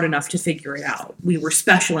smart enough to figure it out. We were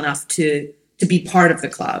special enough to be part of the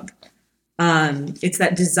club. It's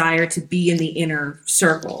that desire to be in the inner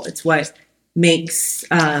circle. It's what makes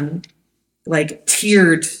like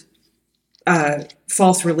tiered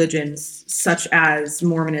false religions such as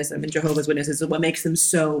Mormonism and Jehovah's Witnesses, what makes them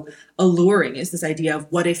so alluring is this idea of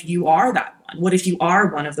what if you are that one? What if you are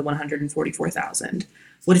one of the 144,000?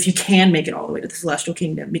 What if you can make it all the way to the celestial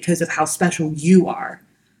kingdom because of how special you are?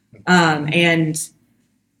 And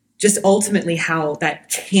just ultimately how that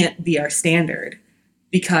can't be our standard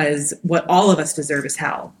because what all of us deserve is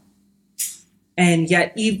hell. And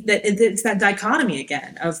yet it's that dichotomy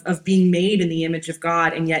again of being made in the image of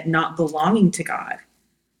God and yet not belonging to God.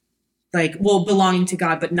 Like, well, belonging to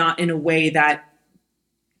God, but not in a way that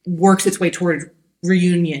works its way toward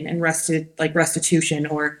reunion and restitution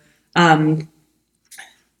or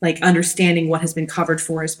like understanding what has been covered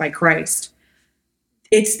for us by Christ.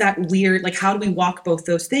 It's that weird, like, how do we walk both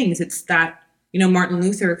those things? It's that, you know, Martin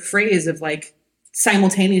Luther phrase of like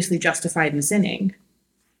simultaneously justified and sinning.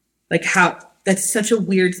 Like how that's such a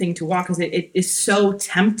weird thing to walk because it is so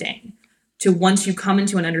tempting to, once you come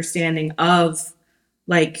into an understanding of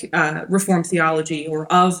like Reformed theology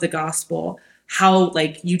or of the gospel, how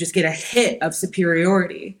like you just get a hit of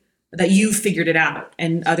superiority that you've figured it out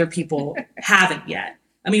and other people haven't yet.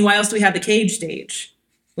 I mean, why else do we have the cage stage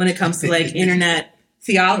when it comes to like internet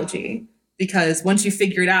theology? Because once you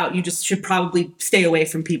figure it out, you just should probably stay away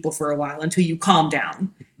from people for a while until you calm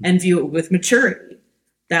down and view it with maturity.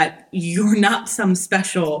 That you're not some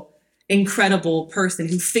special, incredible person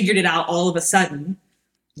who figured it out all of a sudden.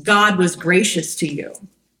 God was gracious to you.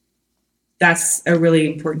 That's a really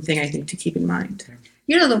important thing, I think, to keep in mind.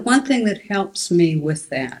 You know, the one thing that helps me with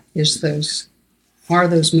that is those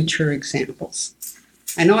mature examples.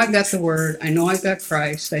 I know I've got the Word. I know I've got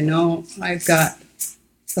Christ. I know I've got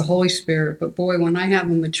the Holy Spirit. But boy, when I have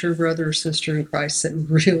a mature brother or sister in Christ that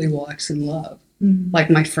really walks in love, like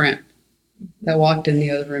my friend that walked in the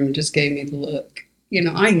other room and just gave me the look. You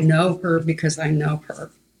know, I know her because I know her.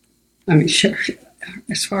 I mean, sure,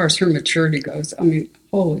 as far as her maturity goes, I mean,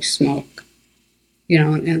 holy smoke. You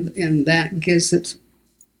know, and that gives it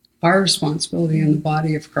our responsibility in the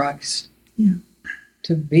body of Christ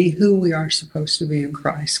to be who we are supposed to be in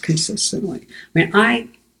Christ consistently. I mean, I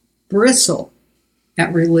bristle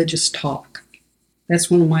at religious talk. That's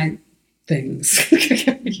one of my things.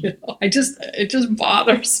 You know, it just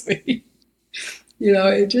bothers me. You know,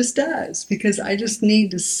 it just does, because I just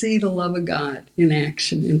need to see the love of God in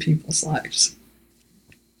action in people's lives.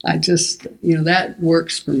 I just, you know, that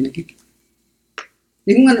works for me.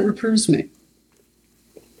 Even when it reproves me.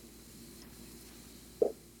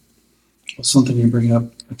 Well, something you bring up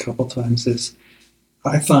a couple times is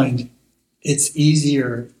I find it's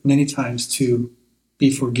easier many times to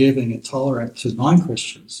be forgiving and tolerant to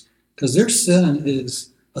non-Christians because their sin is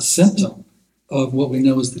a symptom of what we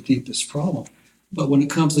know is the deepest problem. But when it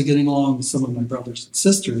comes to getting along with some of my brothers and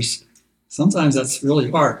sisters, sometimes that's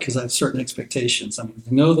really hard because I have certain expectations. I mean,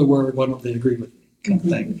 I know the word, why don't they agree with me, kind of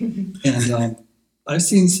thing. And I've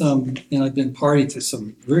seen some, and I've been party to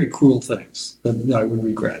some very cruel things that I would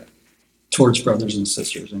regret towards brothers and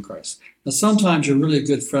sisters in Christ. Now, sometimes you're really a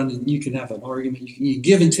good friend and you can have an argument, you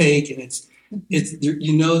give and take, and it's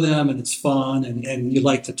you know them and it's fun and you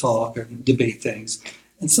like to talk or debate things.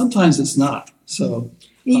 And sometimes it's not. So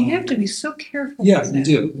you have to be so careful. Yeah, with you that,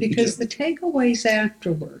 do. because the takeaways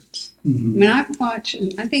afterwards. Mm-hmm. I mean, I've watched,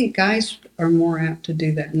 and I think guys are more apt to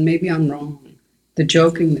do that, and maybe I'm wrong. The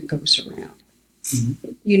joking that goes around.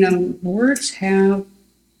 Mm-hmm. You know, words have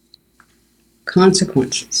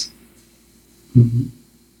consequences. Mm-hmm.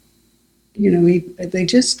 They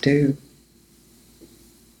just do.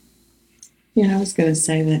 Yeah, I was going to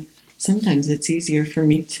say that sometimes it's easier for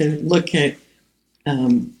me to look at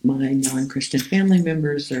my non-Christian family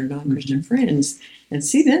members or non-Christian friends and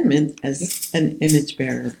see them as an image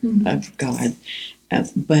bearer of God,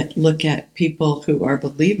 but look at people who are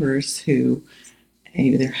believers who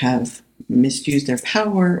either have misused their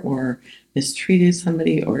power or mistreated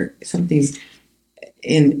somebody or something,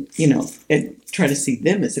 and try to see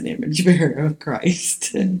them as an image bearer of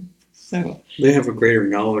Christ. So They have a greater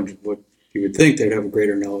knowledge of what you would think they'd have a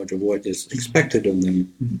greater knowledge of what is expected of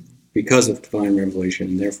them because of divine revelation,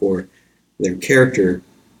 and therefore their character,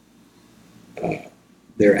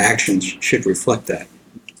 their actions should reflect that.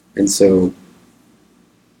 And so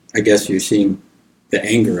I guess you're seeing the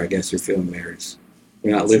anger, I guess you're feeling there is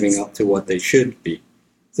they're not living up to what they should be.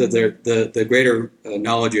 So the greater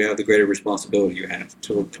knowledge you have, the greater responsibility you have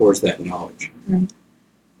towards that knowledge.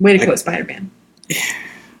 Way to quote Spider-Man.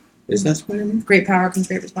 Is that Spider-Man? Great power comes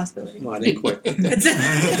great responsibility. No, I didn't quit.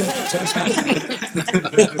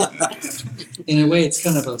 In a way, it's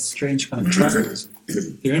kind of a strange kind of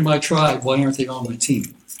tribalism. They're in my tribe, why aren't they on my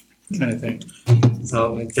team? Kind of thing.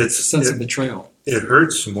 So it's a sense of betrayal. It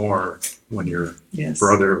hurts more when your yes.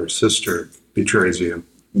 brother or sister betrays you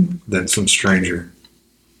than some stranger.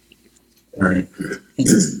 Right. And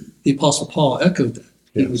the Apostle Paul echoed that.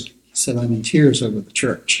 He said, I'm in tears over the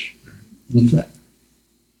church. One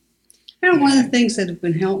of the things that have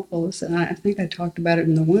been helpful is, and I think I talked about it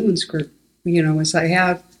in the women's group, is I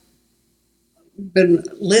have been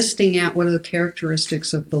listing out what are the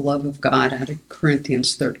characteristics of the love of God out of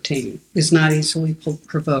Corinthians 13. Is not easily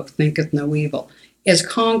provoked, thinketh no evil. As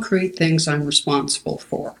concrete things I'm responsible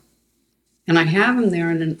for. And I have them there,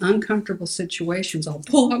 and in uncomfortable situations, I'll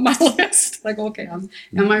pull up my list. Like, okay, am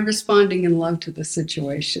I responding in love to the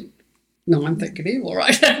situation? No, I'm thinking evil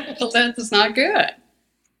right now. Well, that's not good.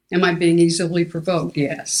 Am I being easily provoked?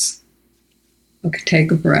 Yes. Okay,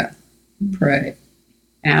 take a breath. Pray.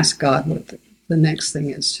 Ask God what the next thing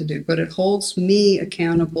is to do. But it holds me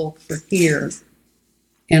accountable for here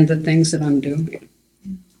and the things that I'm doing.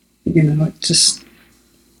 It just...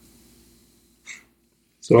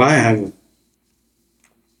 So I have a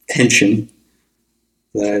tension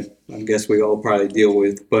that I guess we all probably deal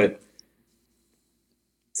with, but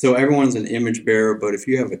so everyone's an image bearer, but if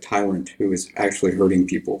you have a tyrant who is actually hurting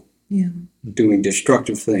people, doing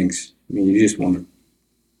destructive things, I mean, you just want to,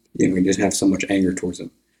 you just have so much anger towards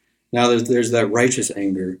them. Now there's that righteous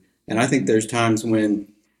anger, and I think there's times when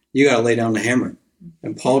you got to lay down the hammer.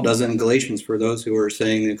 And Paul does it in Galatians for those who are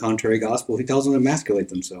saying the contrary gospel. He tells them to emasculate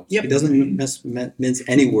themselves. He doesn't mince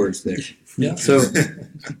any words there. Yeah. So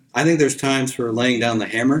I think there's times for laying down the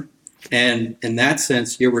hammer. And in that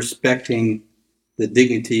sense, you're respecting the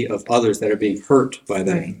dignity of others that are being hurt by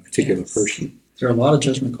that particular person. There are a lot of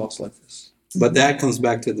judgment calls like this. But that comes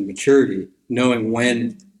back to the maturity, knowing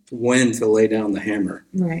when to lay down the hammer.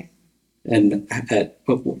 Right. And at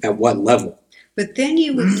what level. But then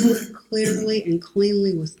you would do it clearly and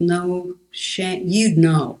cleanly with no shame. You'd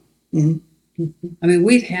know. Mm-hmm. I mean,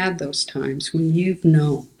 we've had those times when you've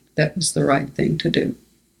known that was the right thing to do.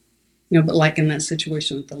 But like in that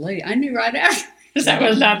situation with the lady, I knew right after that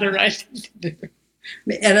was not the right thing to do.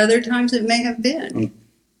 At other times, it may have been. Mm-hmm.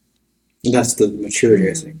 And that's the maturity,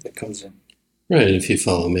 I think, that comes in. Right. If you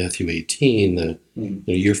follow Matthew 18,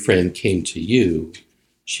 your friend came to you.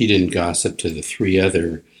 She didn't gossip to the three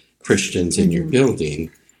other Christians in your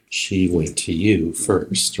building. She went to you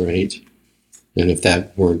first, right? And if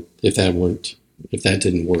that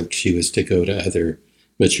didn't work, she was to go to other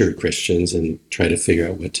mature Christians and try to figure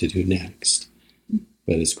out what to do next.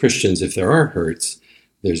 But as Christians, if there are hurts,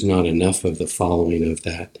 there's not enough of the following of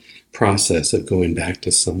that process of going back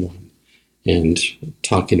to someone and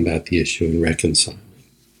talking about the issue and reconciling.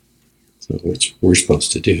 So, which we're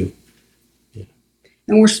supposed to do.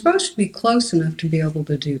 And we're supposed to be close enough to be able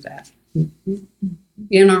to do that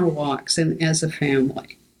in our walks and as a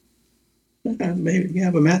family. Maybe,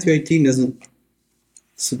 but Matthew 18 doesn't,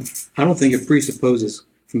 I don't think it presupposes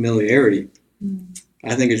familiarity.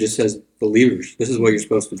 I think it just says believers, this is what you're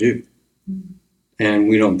supposed to do. And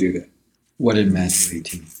we don't do that. What in Matthew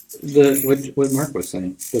 18? What Mark was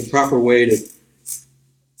saying, the proper way to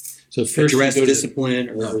address discipline.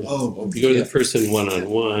 You go to the person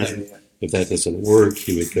one-on-one. If that doesn't work,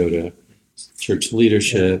 you would go to church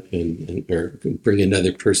leadership or bring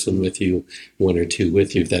another person with you, one or two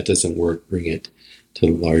with you. If that doesn't work, bring it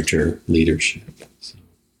to larger leadership. So.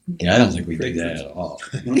 Yeah, I don't think we do that at all.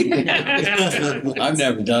 I've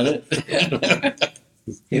never done it.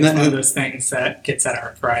 It's one of those things that gets at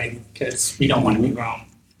our pride because we don't want to be wrong.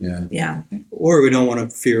 Yeah. Or we don't want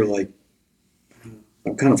to feel like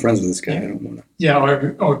I'm kind of friends with this guy. I don't want to. Yeah,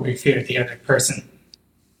 or we fear the other person.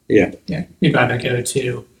 Yeah. Yeah. You'd rather go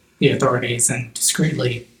to the authorities and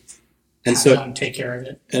discreetly And have so, them take care of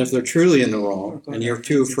it. and if they're truly in the wrong and you're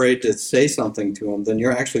too afraid to say something to them, then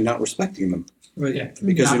you're actually not respecting them Right. Yeah.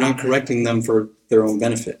 because you're not correcting them for their own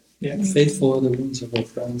benefit. Yeah. Faithful are the wounds of a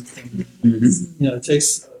friend. Mm-hmm. It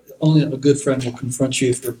takes only a good friend will confront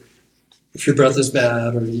you if your breath is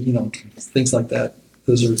bad or things like that.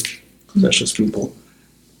 Those are precious people.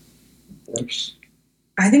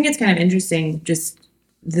 I think it's kind of interesting, just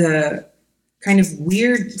the kind of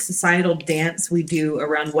weird societal dance we do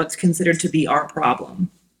around what's considered to be our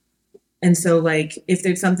problem. And so, like, if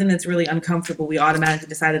there's something that's really uncomfortable, we automatically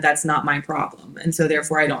decide that that's not my problem. And so,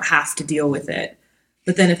 therefore, I don't have to deal with it.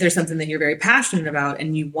 But then if there's something that you're very passionate about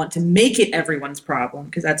and you want to make it everyone's problem,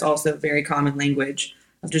 because that's also very common language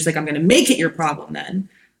of just like, I'm going to make it your problem then.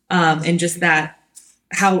 And just that,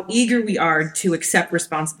 how eager we are to accept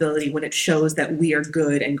responsibility when it shows that we are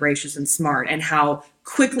good and gracious and smart, and how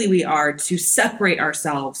quickly we are to separate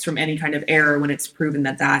ourselves from any kind of error when it's proven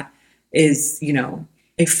that that is,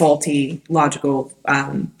 a faulty logical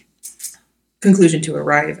conclusion to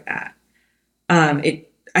arrive at.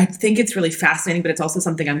 I think it's really fascinating, but it's also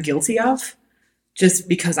something I'm guilty of, just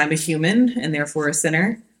because I'm a human and therefore a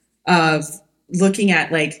sinner, of looking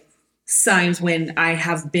at like signs when I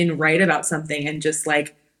have been right about something and just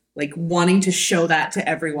like wanting to show that to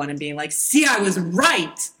everyone and being like, see, I was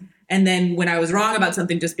right. And then when I was wrong about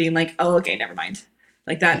something, just being like, oh, okay, never mind.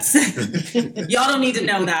 Like that's, y'all don't need to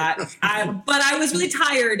know that. But I was really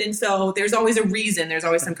tired. And so there's always a reason. There's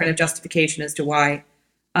always some kind of justification as to why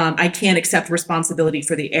I can't accept responsibility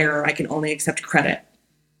for the error. I can only accept credit.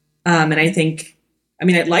 And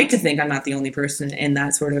I'd like to think I'm not the only person in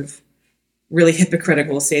that sort of really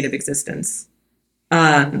hypocritical state of existence.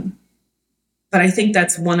 But I think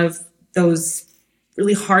that's one of those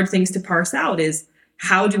really hard things to parse out is,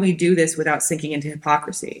 how do we do this without sinking into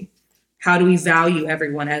hypocrisy? How do we value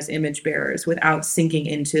everyone as image bearers without sinking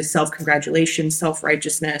into self-congratulation,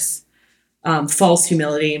 self-righteousness, false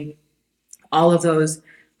humility, all of those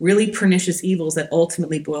really pernicious evils that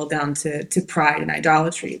ultimately boil down to pride and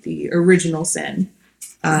idolatry, the original sin,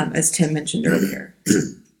 as Tim mentioned earlier.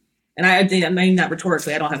 And I mean that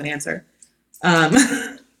rhetorically, I don't have an answer.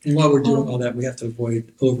 And while we're doing all that, we have to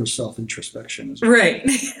avoid over self-introspection as well. Right.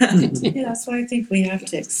 Yeah, that's why I think we have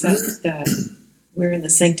to accept that we're in the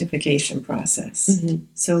sanctification process. Mm-hmm.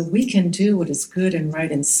 So we can do what is good and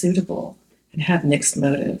right and suitable and have mixed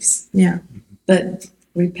motives. Yeah. But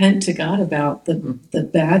repent to God about the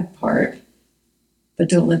bad part, but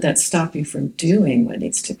don't let that stop you from doing what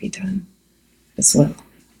needs to be done as well.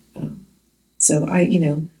 So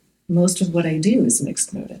most of what I do is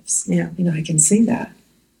mixed motives. Yeah. I can see that.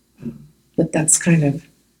 But that's kind of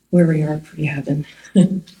where we are pre-heaven.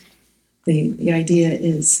 The idea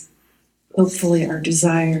is hopefully our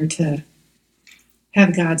desire to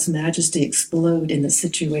have God's majesty explode in the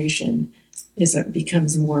situation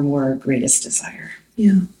becomes more and more our greatest desire.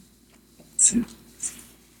 Yeah. So.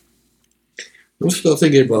 I'm still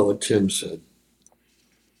thinking about what Tim said.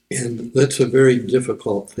 And that's a very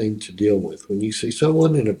difficult thing to deal with. When you see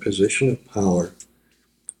someone in a position of power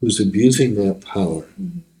who's abusing that power,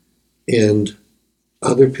 and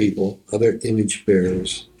other people, other image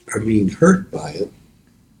bearers, are being hurt by it,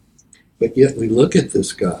 but yet we look at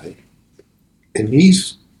this guy, and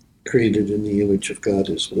he's created in the image of God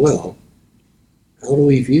as well. How do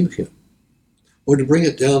we view him? Or to bring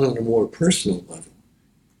it down on a more personal level,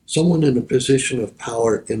 someone in a position of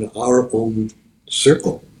power in our own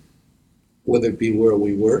circle, whether it be where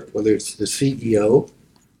we work, whether it's the CEO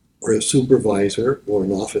or a supervisor or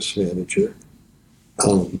an office manager,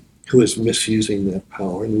 who is misusing that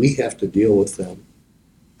power, and we have to deal with them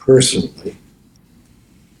personally.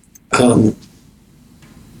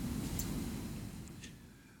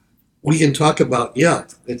 We can talk about,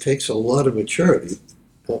 it takes a lot of maturity.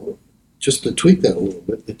 Just to tweak that a little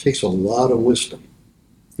bit, it takes a lot of wisdom.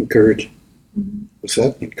 And courage. What's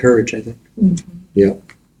that? And courage, I think. Mm-hmm. Yeah.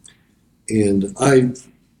 And I've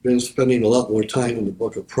been spending a lot more time in the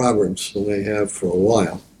book of Proverbs than I have for a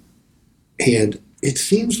while. And it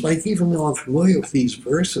seems like even though I'm familiar with these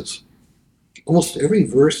verses, almost every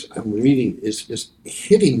verse I'm reading is just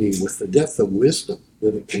hitting me with the depth of wisdom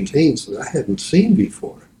that it contains that I hadn't seen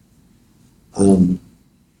before.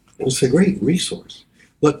 It's a great resource.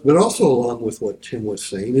 But also along with what Tim was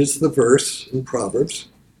saying is the verse in Proverbs,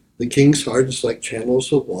 the king's heart is like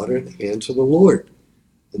channels of water in the hands of the Lord.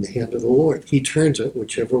 In the hand of the Lord. He turns it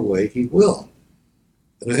whichever way he will.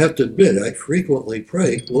 And I have to admit, I frequently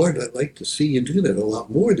pray, Lord, I'd like to see you do that a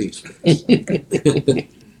lot more these days.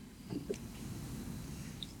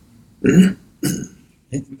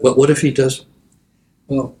 What if he does?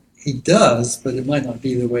 Well, he does, but it might not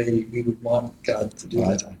be the way we would want God to do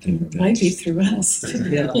I it. think It might be through us.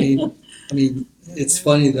 Yeah, I mean, it's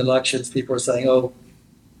funny, the elections, people are saying, oh,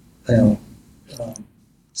 you know,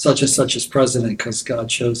 such and such is president because God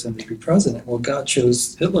chose him to be president. Well, God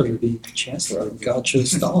chose Hitler to be chancellor. God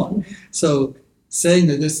chose Stalin. So saying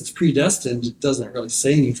that this is predestined doesn't really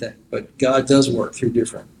say anything, but God does work through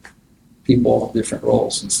different people, different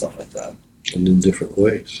roles and stuff like that. And in different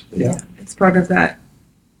ways. Yeah. It's part of that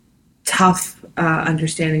tough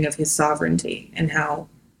understanding of his sovereignty and how,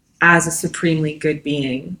 as a supremely good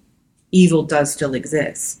being, evil does still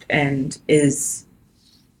exist and is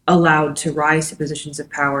allowed to rise to positions of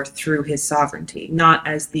power through his sovereignty, not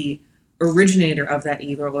as the originator of that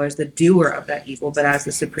evil or as the doer of that evil, but as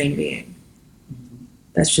the supreme being.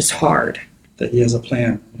 That's just hard. That he has a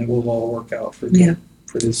plan and it will all work out for Yeah.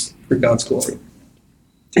 for God's glory.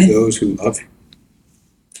 To those who love him.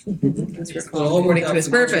 That's according to his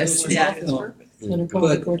purpose. Yeah. And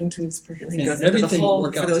But- according to his purpose. It goes Everything into the whole will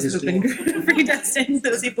work for out those to his who have been predestined,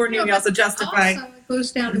 those he foreknew, he also justified. Also, it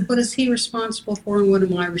goes down to what is he responsible for and what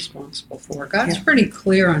am I responsible for? God's Yeah. pretty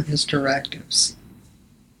clear on his directives.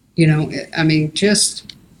 You know, I mean,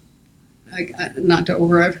 just not to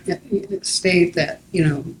overstate that, you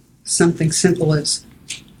know, something simple as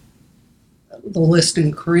the list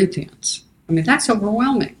in Corinthians. I mean, that's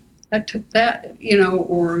overwhelming. That you know,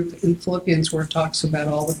 or in Philippians where it talks about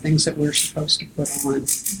all the things that we're supposed to put on.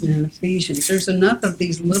 And in Ephesians, there's enough of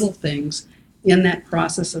these little things in that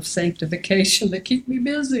process of sanctification that keep me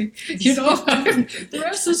busy. You know, the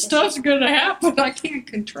rest of the stuff's going to happen. I can't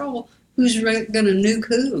control who's going to nuke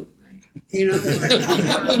who. You know,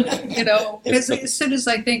 you know, as soon as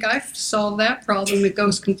I think I've solved that problem, it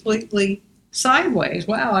goes completely sideways.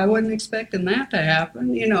 Wow, I wasn't expecting that to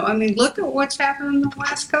happen. You know, I mean, look at what's happened in the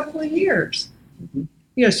last couple of years. You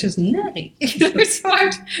know, it's just nutty. So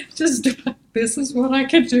I just, this is what I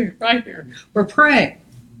can do right here. We're praying.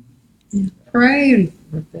 Praying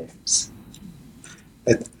for things.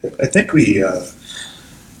 I think we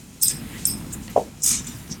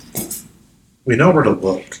know where to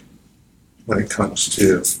look when it comes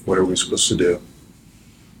to what are we supposed to do,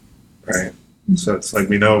 right? So it's like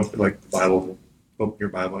we know, like the Bible, open your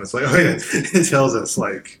Bible, and it's like, oh yeah, it tells us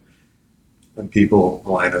like when people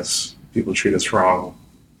malign us, people treat us wrong,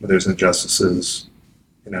 when there's injustices,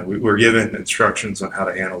 you know, we're given instructions on how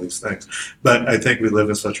to handle these things. But I think we live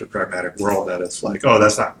in such a pragmatic world that it's like, oh,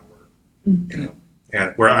 that's not going to work, you know.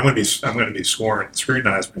 And where I'm going to be sworn and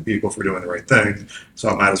scrutinized by people for doing the right thing, so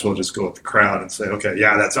I might as well just go with the crowd and say, okay,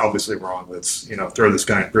 yeah, that's obviously wrong. Let's, you know, throw this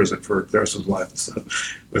guy in prison for the rest of his life and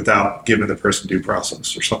stuff, without giving the person due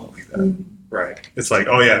process or something like that, right? It's like,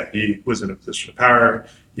 oh yeah, he was in a position of power,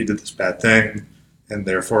 he did this bad thing, and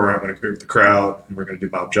therefore I'm going to agree with the crowd, and we're going to do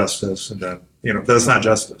mob justice, and then, you know, that's not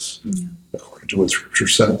justice according to what Scripture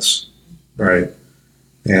says, right?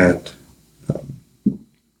 And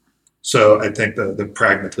so I think the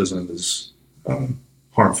pragmatism is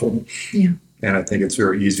harmful. Yeah. And I think it's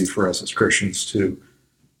very easy for us as Christians to,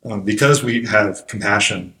 because we have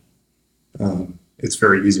compassion, it's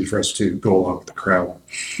very easy for us to go along with the crowd.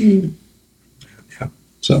 Yeah.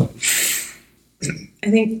 So I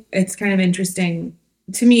think it's kind of interesting,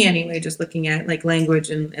 to me anyway, just looking at like language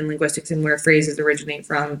and linguistics and where phrases originate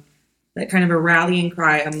from, that kind of a rallying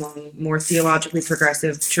cry among more theologically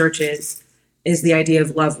progressive churches is the idea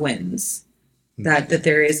of love wins. That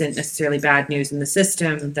there isn't necessarily bad news in the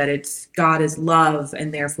system, that it's God is love,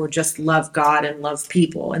 and therefore just love God and love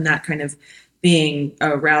people. And that kind of being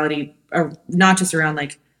a rally, not just around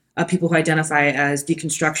like people who identify as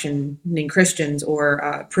deconstructioning Christians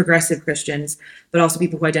or progressive Christians, but also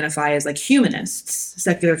people who identify as like humanists,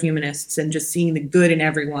 secular humanists, and just seeing the good in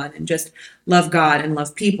everyone and just love God and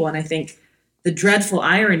love people. And I think the dreadful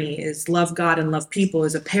irony is love God and love people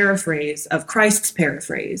is a paraphrase of Christ's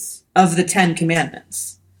paraphrase of the 10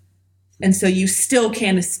 Commandments. And so you still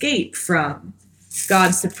can't escape from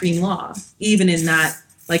God's supreme law, even in that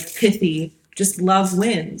like pithy, just love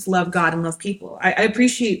wins, love God and love people. I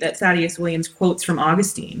appreciate that Thaddeus Williams quotes from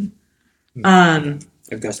Augustine.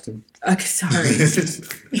 Augustine. Sorry.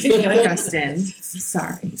 Augustine.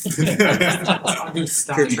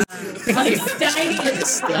 Sorry.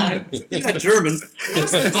 You got German.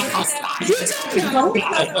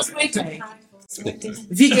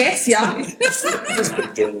 Wie geht's, ja?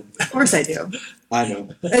 Of course I do. I know.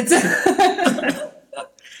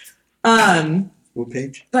 What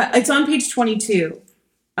page? But it's on page 22.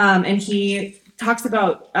 And he talks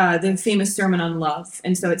about the famous Sermon on Love.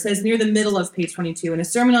 And so it says near the middle of page 22, in a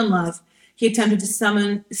sermon on love, he attempted to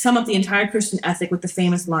sum up the entire Christian ethic with the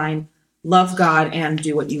famous line, "Love God and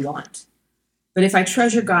do what you want." But if I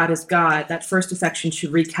treasure God as God, that first affection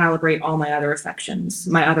should recalibrate all my other affections,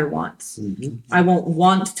 my other wants. I won't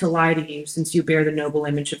want to lie to you since you bear the noble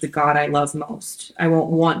image of the God I love most. I won't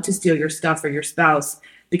want to steal your stuff or your spouse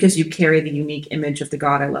because you carry the unique image of the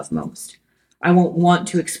God I love most. I won't want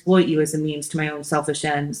to exploit you as a means to my own selfish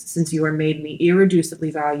ends since you are made in the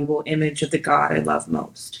irreducibly valuable image of the God I love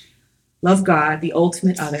most. Love God, the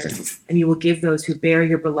ultimate other, and you will give those who bear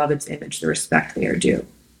your beloved's image the respect they are due.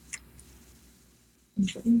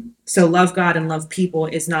 So love God and love people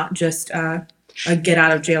is not just a get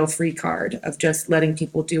out of jail free card of just letting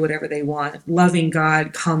people do whatever they want. Loving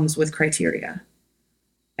God comes with criteria.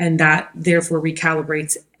 And that therefore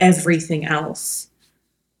recalibrates everything else.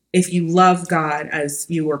 If you love God as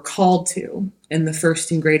you were called to in the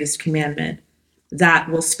first and greatest commandment, that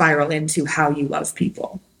will spiral into how you love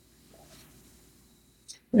people.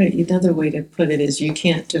 Right. Another way to put it is you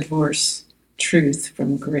can't divorce truth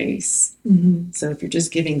from grace. So if you're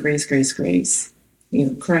just giving grace, Christ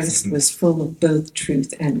was full of both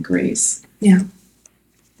truth and grace. Yeah.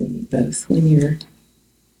 They need both when you're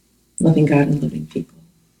loving God and loving people.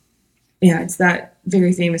 Yeah, it's that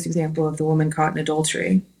very famous example of the woman caught in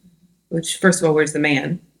adultery, which first of all, where's the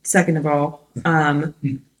man? Second of all,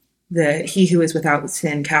 he who is without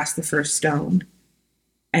sin cast the first stone.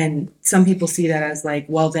 And some people see that as like,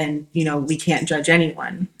 well, then, we can't judge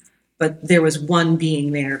anyone. But there was one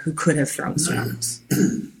being there who could have thrown stones.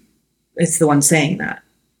 It's the one saying that.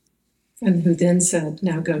 And who then said,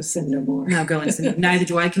 now go sin no more. Now go and sin. Neither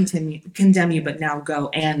do I condemn you, but now go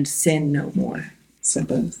and sin no more. So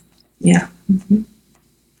both. Yeah.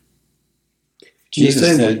 Jesus the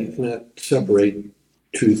same way, said, you cannot separate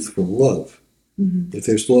truth from love. If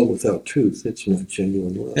there's love without truth, it's not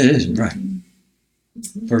genuine love. it is, right.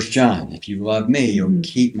 1 John, if you love me, you'll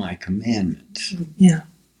keep my commandments. Yeah.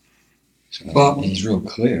 So Well- he's real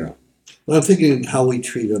clear. Well, I'm thinking how we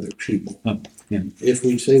treat other people. Yeah. If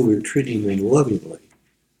we say we're treating them lovingly,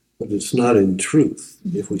 but it's not in truth,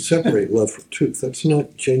 if we separate love from truth, that's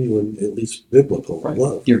not genuine, at least biblical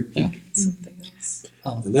love. Something else.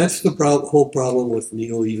 And that's the whole problem with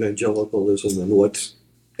neo-evangelicalism and what's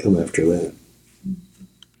come after that.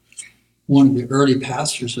 One of the early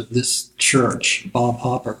pastors of this church, Bob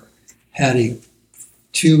Hopper, had a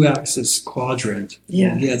 2-axis quadrant.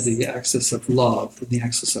 Yes. He had the axis of love and the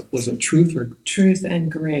axis of, was it truth or? Truth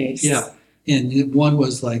and grace. Yeah. And one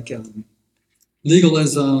was like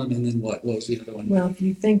legalism, and then what was the other one? Well, if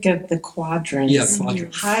you think of the quadrants, Yeah,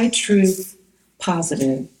 quadrants. high truth,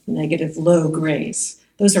 positive, negative, low grace.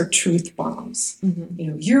 Those are truth bombs.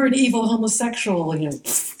 You're an evil homosexual,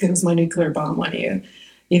 goes my nuclear bomb on you.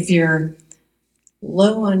 If you're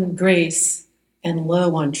low on grace and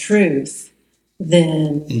low on truth,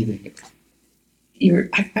 then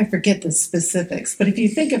I forget the specifics, but if you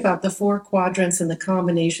think about the 4 quadrants and the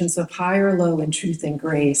combinations of high or low in truth and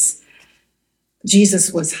grace,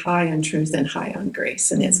 Jesus was high on truth and high on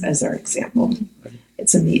grace, and it's as our example.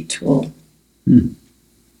 It's a neat tool.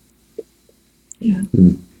 Yeah.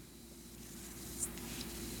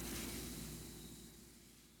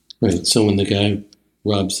 Right. So when the guy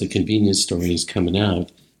robs the convenience store and he's coming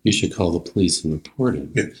out, you should call the police and report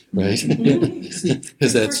him. Right?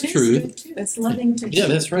 Because that's truth. It's loving to. Yeah,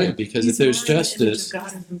 that's right. Because if there's justice,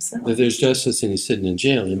 God in himself. if there's justice and he's sitting in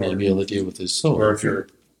jail, he may be able to deal with his soul. Or if you're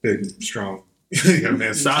big, strong, you got a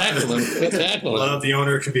man stop Tackle him. Tackle him. Love the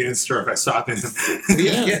owner of a convenience store if I stop him.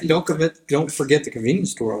 Yeah. Don't forget the convenience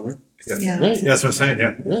store owner. Yeah. Right. Yeah, that's what I'm saying.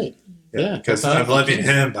 Yeah. Right. Yeah. Because I'm loving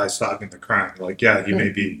him by stopping the crime. Like, yeah,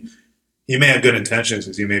 he may have good intentions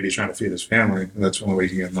because he may be trying to feed his family. And that's one way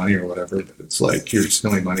he can get money or whatever. But it's like you're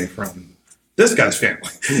stealing money from this guy's family,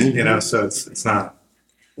 so it's not.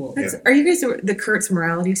 Are you guys the Kurt's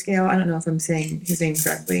morality scale? I don't know if I'm saying his name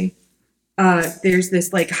correctly. There's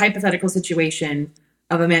this like hypothetical situation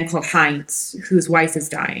of a man called Heinz whose wife is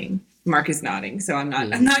dying. Mark is nodding, so I'm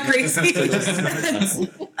not crazy.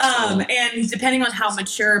 And depending on how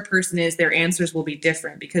mature a person is, their answers will be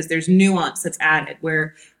different because there's nuance that's added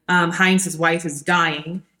where Heinz's wife is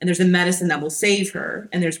dying and there's a medicine that will save her.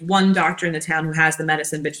 And there's one doctor in the town who has the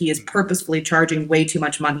medicine, but he is purposefully charging way too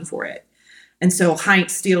much money for it. And so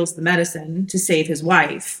Heinz steals the medicine to save his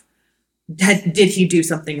wife. Did he do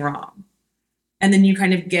something wrong? And then you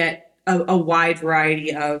kind of get a wide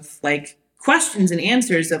variety of like questions and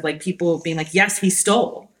answers of like people being like, yes, he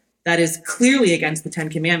stole. That is clearly against the 10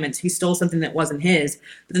 Commandments. He stole something that wasn't his.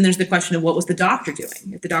 But then there's the question of what was the doctor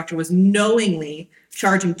doing? If the doctor was knowingly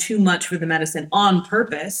charging too much for the medicine on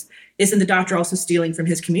purpose, isn't the doctor also stealing from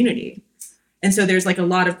his community? And so there's like a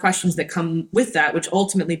lot of questions that come with that, which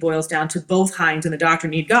ultimately boils down to both Hines and the doctor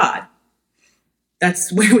need God.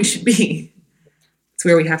 That's where we should be. It's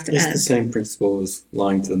where we have to It's end. the same principle as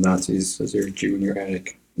lying to the Nazis as you're a Jew in your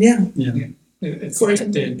attic. Yeah. Yeah. It's like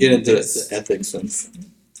the, Get into the ethics and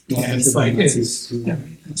yeah, it's like it's,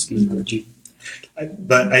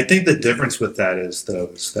 But I think the difference with that is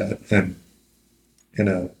that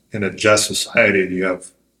in a just society,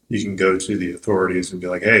 you can go to the authorities and be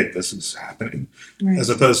like, hey, this is happening. Right. As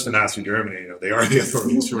opposed to Nazi Germany, they are the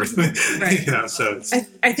authorities who are, Right. so it's,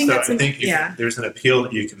 I think that's there's an appeal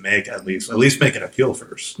that you can make at least make an appeal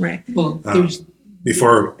first right. Well, there's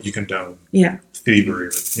before you condone Yeah. thievery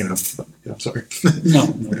or, I'm sorry. no,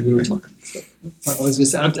 we were talking.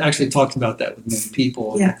 I've actually talked about that with many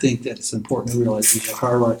people. And I Yeah. think that it's important to realize there's a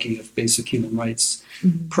hierarchy of basic human rights.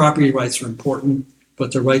 Mhm. Property rights are important,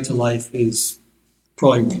 but the right to life is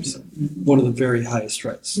probably one of the very highest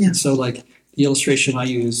rights. Yeah. And so, like the illustration I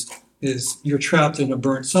use is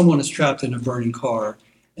someone is trapped in a burning car,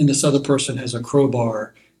 and this other person has a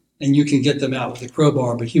crowbar, and you can get them out with a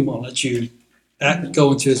crowbar, but he won't let you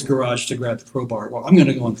go into his garage to grab the crowbar. Well, I'm going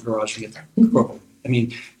to go in the garage and get the crowbar. I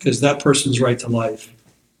mean, because that person's right to life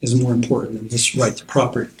is more important than this right to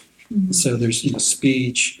property. Mhm. So there's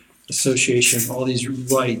speech, association, all these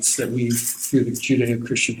rights that we, through the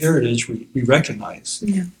Judeo-Christian heritage, we recognize.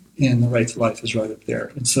 Yeah. And the right to life is right up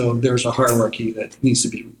there. And so there's a hierarchy that needs to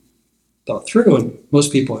be thought through, and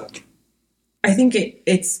most people have. I think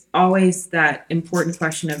it's always that important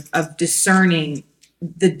question of discerning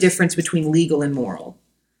the difference between legal and moral.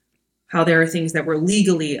 How there are things that were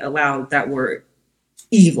legally allowed that were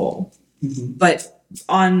evil, Mhm. but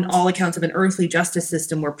on all accounts of an earthly justice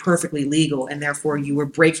system were perfectly legal, and therefore you were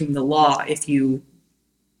breaking the law if you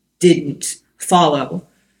didn't follow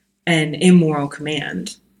an immoral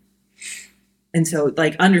command. And so,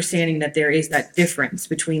 like, understanding that there is that difference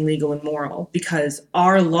between legal and moral, because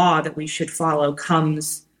our law that we should follow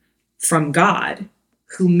comes from God,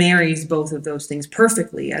 who marries both of those things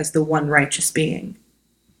perfectly as the one righteous being.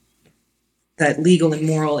 That legal and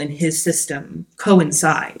moral in his system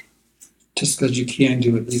coincide. Just because you can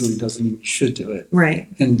do it legally doesn't mean you should do it, Right,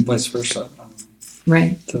 and vice versa.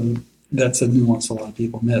 right. So that's a nuance a lot of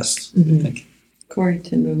people miss. I Mhm. think. Corey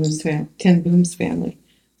Ten Boom's family.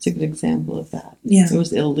 It's a good example of that. Yeah. It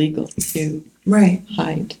was illegal to Right.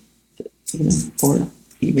 hide, or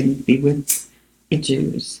even be with the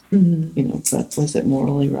Jews, Mm-hmm. but was it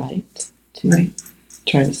morally right to Right.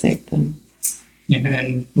 try to save them? and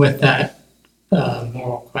then with that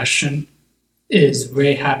moral question, is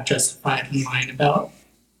Rahab justified in lying about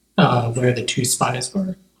where the two spies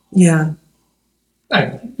were? Yeah.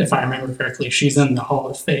 If I remember correctly, she's in the Hall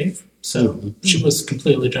of Faith, so she was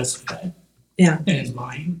completely justified. Yeah. In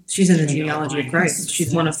lying. She's in the And genealogy of lying Christ. is-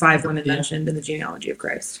 She's one of 5 women mentioned in the genealogy of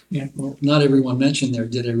Christ. Well, not everyone mentioned there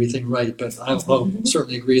did everything right, but I'll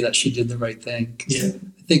certainly agree that she did the right thing. 'Cause Yeah.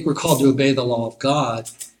 I think we're called to obey the law of God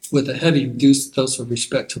with a heavy dose of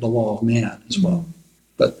respect to the law of man as well.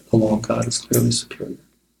 But the law of God is clearly superior.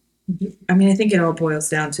 I mean, I think it all boils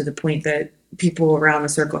down to the point that people around the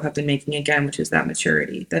circle have been making again, which is that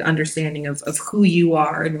maturity, that understanding of who you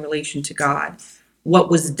are in relation to God,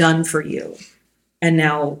 what was done for you, and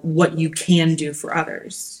now what you can do for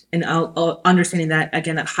others. And understanding that,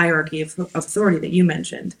 again, that hierarchy of authority that you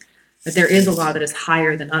mentioned, that there is a law that is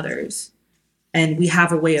higher than others. And we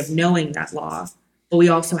have a way of knowing that law, but we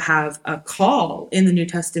also have a call in the New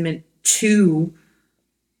Testament to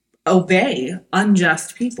obey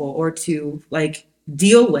unjust people or to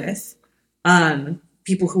deal with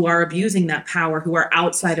people who are abusing that power, who are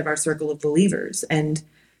outside of our circle of believers. And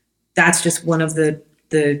that's just one of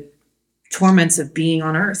the torments of being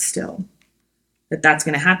on earth still, that's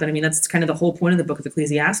going to happen. I mean, that's kind of the whole point of the book of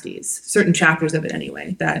Ecclesiastes, certain chapters of it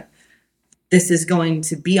anyway, that this is going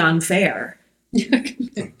to be unfair.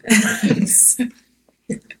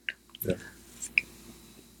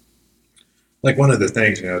 Like one of the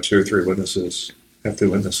things, 2 or 3 witnesses have to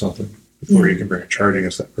witness something before you can bring a charge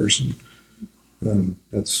against that person.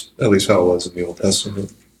 That's at least how it was in the Old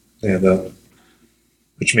Testament, and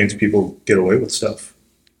which means people get away with stuff.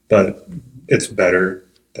 But it's better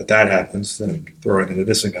that happens than throwing an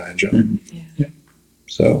innocent guy in jail. Yeah.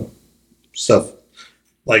 So stuff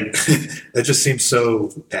like that just seems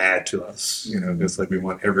so bad to us, because we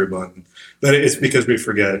want everyone, but it's because we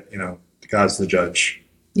forget, God's the judge.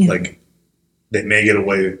 Yeah. They may get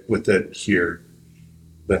away with it here,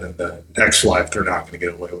 but in the next life, they're not going to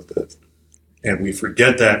get away with it. And we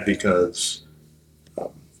forget that because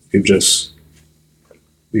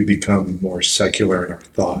we become more secular in our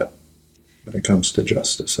thought when it comes to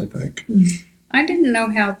justice, I think. I didn't know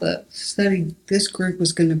how the study this group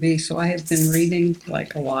was going to be, so I have been reading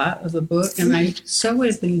like a lot of the book, and I so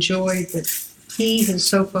have enjoyed that he is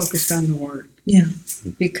so focused on the word. Yeah.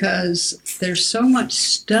 Because there's so much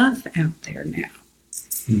stuff out there now.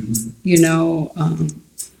 Mm-hmm. You know,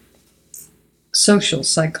 social,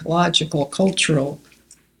 psychological, cultural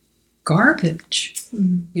garbage.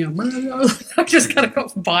 You know, I just gotta go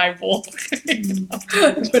Bible. You know,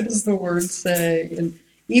 what does the word say? And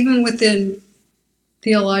even within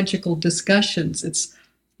theological discussions, it's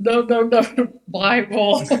no,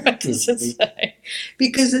 Bible. What does it say?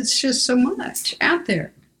 Because it's just so much out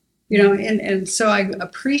there. You know, and so I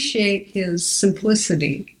appreciate his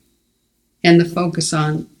simplicity and the focus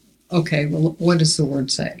on, okay, well, what does the word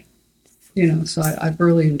say? You know, so I've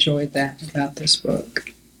really enjoyed that about this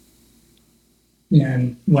book.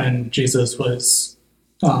 And when Jesus was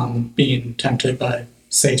being tempted by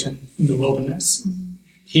Satan in the wilderness,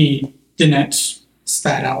 he didn't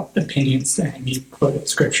spat out opinions and he quoted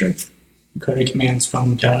scripture, he quoted commands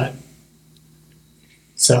from God.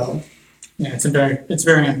 So, yeah, it's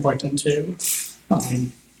very important to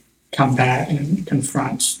combat and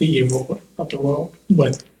confront the evil of the world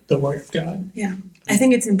with the word of God. Yeah. I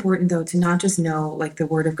think it's important though to not just know like the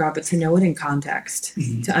word of God, but to know it in context,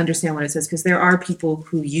 to understand what it says, because there are people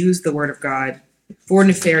who use the word of God for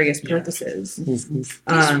nefarious purposes. He's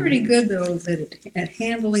pretty good though at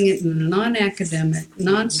handling it in a non-academic,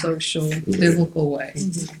 non-social, biblical way.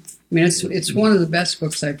 I mean, it's one of the best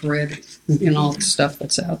books I've read in all the stuff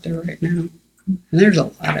that's out there right now. And there's a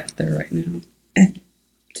lot out there right now.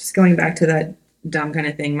 Just going back to that dumb kind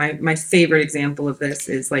of thing, my favorite example of this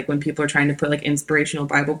is like when people are trying to put like inspirational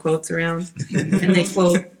Bible quotes around and they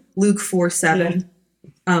quote Luke 4:7,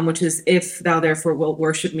 which is, if thou therefore wilt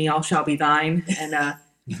worship me, all shall be thine. And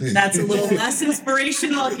that's a little less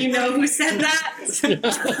inspirational if you know who said that.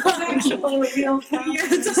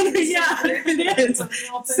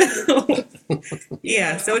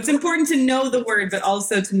 Yeah, so it's important to know the word, but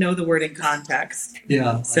also to know the word in context.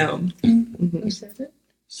 Yeah. So Who said it?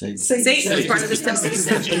 Satan is part of this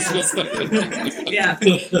Yeah.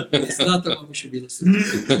 It's not the one we should be listening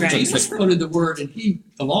to. Right. Jesus quoted the word, and he,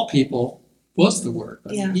 of all people, was the word.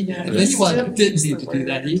 I mean, Yeah. if anyone didn't need to do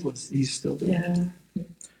that, he's still doing it.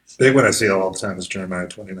 Big one I see all the time is Jeremiah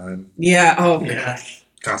 29, Yeah. Oh, Yeah.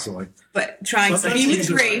 constantly. but trying to Sometimes be with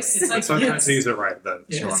he's right. grace. It's like, Sometimes he's it right, but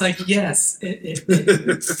Yeah, sure. it's like, yes,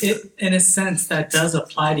 it in a sense that does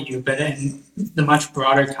apply to you, but in the much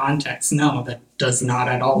broader context, no, that does not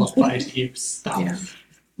at all apply to you. Stop. Yeah.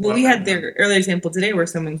 Well, we had their earlier example today where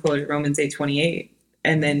someone quoted Romans 8:28,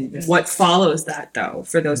 and then what follows that though?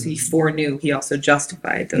 For those who he foreknew, he also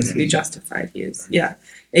justified. Those who he justified, he is. Yeah,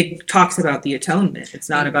 it talks about the atonement. It's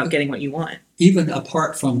not about getting what you want. Even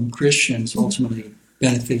apart from Christians ultimately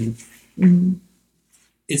benefiting,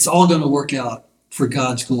 it's all going to work out for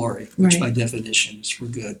God's glory, which Right. by definition is for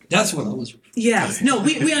good. That's what I was. Yeah. No,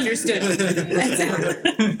 we understood.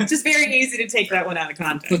 It's just very easy to take that one out of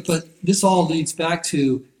context. But this all leads back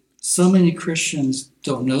to so many Christians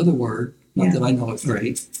don't know the word, not Yeah. that I know it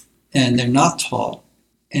great, and they're not taught,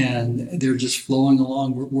 and they're just flowing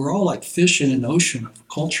along. We're all like fish in an ocean of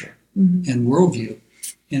culture and worldview,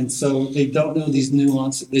 and so they don't know these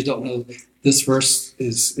nuances. They don't know this verse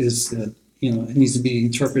is it needs to be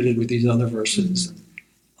interpreted with these other verses.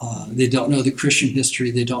 They don't know the Christian history.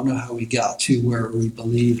 They don't know how we got to where we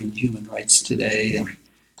believe in human rights today and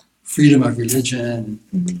freedom of religion.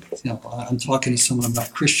 I'm talking to someone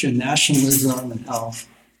about Christian nationalism and how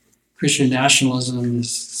Christian nationalism is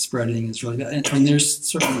spreading is really bad. And there's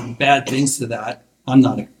certainly bad things to that. I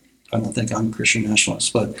don't think I'm a Christian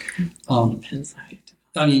nationalist, but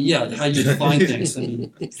I mean, yeah, how you define things. I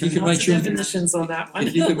mean, if you could write your definitions on that one.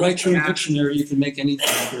 if you could write your own dictionary, you can make anything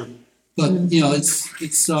true. But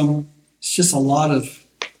it's just a lot of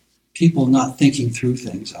people not thinking through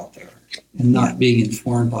things out there and not being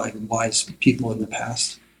informed by wise people in the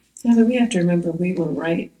past. Yeah, but we have to remember we were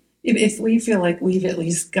right. If we feel like we've at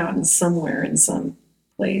least gotten somewhere in some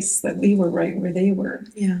place, that we were right where they were.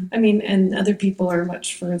 Yeah. I mean, and other people are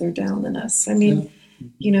much further down than us. I mean,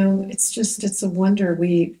 it's a wonder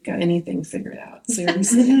we got anything figured out.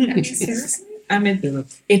 Seriously. Seriously? I'm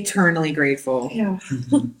eternally grateful. Yeah.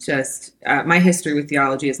 Just my history with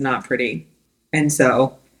theology is not pretty, and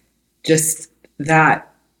so just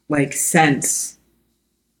that like sense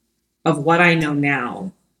of what I know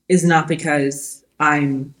now is not because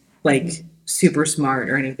I'm like super smart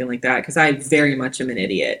or anything like that, because I very much am an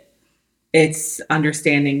idiot. It's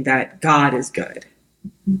understanding that God is good.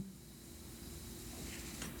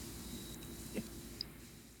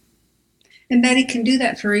 And that he can do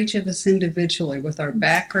that for each of us individually with our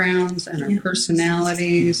backgrounds and our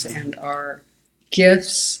personalities and our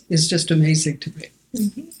gifts is just amazing to me.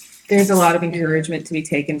 There's a lot of encouragement to be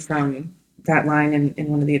taken from that line in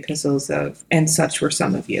one of the epistles of, and such were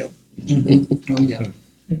some of you. Mm-hmm. Oh, yeah.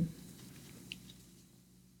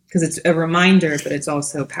 Because it's a reminder, but it's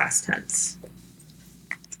also past tense.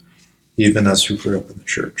 Even us who grew up in the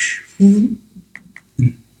church. Mm-hmm.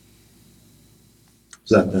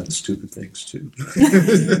 That meant stupid things too.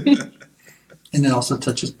 And it also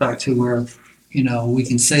touches back to where, we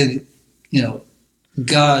can say that,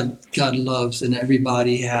 God loves and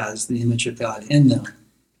everybody has the image of God in them.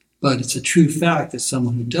 But it's a true fact that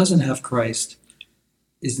someone who doesn't have Christ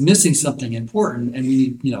is missing something important, and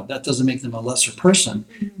we need, that doesn't make them a lesser person.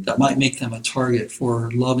 That might make them a target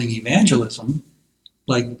for loving evangelism.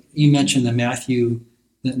 Like you mentioned the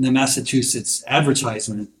Massachusetts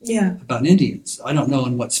advertisement about Indians. I don't know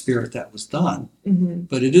in what spirit that was done,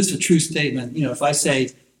 but it is a true statement. If I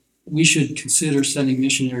say we should consider sending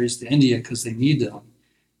missionaries to India because they need them,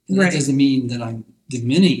 that doesn't mean that I'm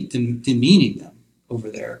demeaning them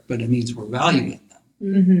over there, but it means we're valuing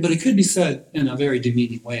them. But it could be said in a very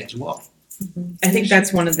demeaning way as well. I think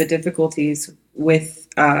that's one of the difficulties with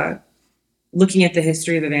looking at the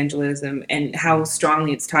history of evangelism and how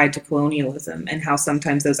strongly it's tied to colonialism and how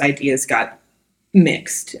sometimes those ideas got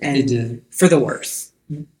mixed and for the worse.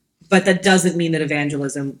 But that doesn't mean that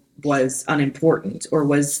evangelism was unimportant or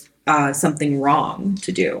was something wrong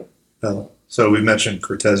to do. So we mentioned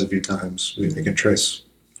Cortez a few times. We can trace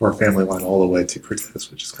our family line all the way to Cortez,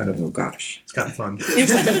 which is kind of it's kind of fun.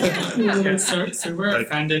 So we're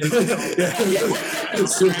offended.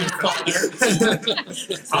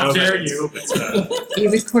 How dare you?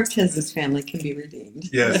 Even Cortez's family can be redeemed.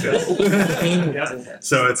 Yes.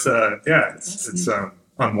 So it's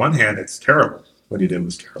on one hand it's terrible. What he did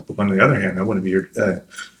was terrible. On the other hand, I wouldn't be here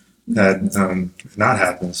had not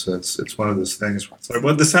happened. So it's one of those things where it's like,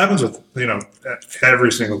 well, this happens with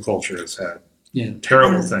every single culture has had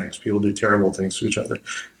terrible things. People do terrible things to each other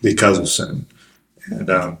because of sin, and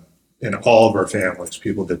in all of our families,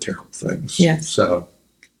 people did terrible things. Yes. So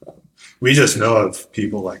we just know of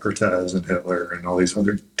people like Cortez and Hitler and all these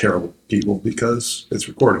other terrible people because it's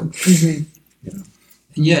recorded. And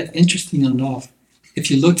yet, interesting enough, if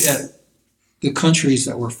you look at the countries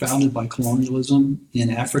that were founded by colonialism in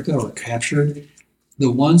Africa or captured,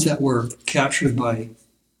 the ones that were captured by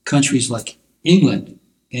countries like England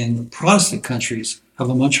and Protestant countries have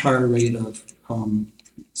a much higher rate of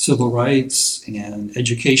civil rights and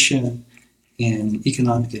education and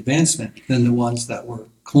economic advancement than the ones that were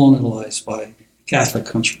colonialized by Catholic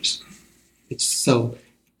countries. So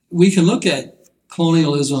we can look at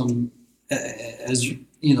colonialism as an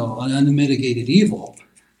unmitigated evil,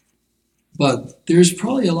 but there's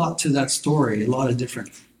probably a lot to that story, a lot of different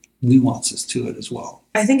nuances to it as well.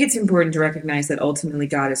 I think it's important to recognize that ultimately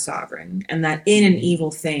God is sovereign and that in an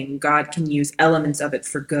evil thing, God can use elements of it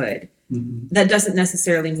for good. That doesn't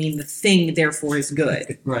necessarily mean the thing therefore is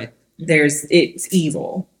good. Right. It's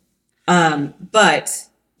evil. But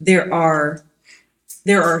there are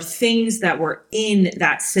things that were in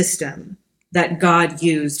that system that God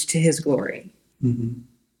used to his glory.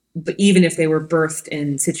 But even if they were birthed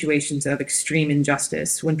in situations of extreme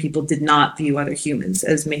injustice, when people did not view other humans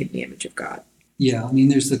as made in the image of God. Yeah, I mean,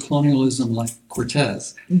 there's the colonialism like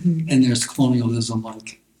Cortez, and there's colonialism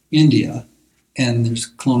like India, and there's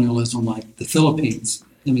colonialism like the Philippines.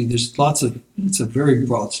 I mean, there's it's a very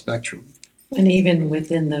broad spectrum. And even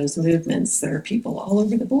within those movements, there are people all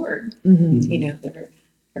over the board. There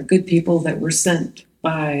are good people that were sent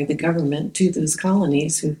by the government to those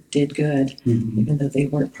colonies who did good, even though they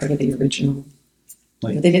weren't part of the original.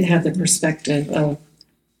 They didn't have the perspective of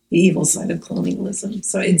the evil side of colonialism.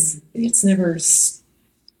 So it's never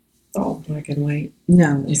all black and white.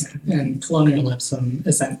 No. And colonialism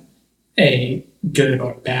isn't a good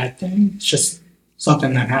or bad thing. It's just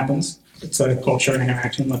something that happens. It's a culture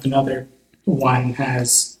interacting with another. One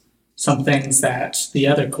has some things that the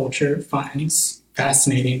other culture finds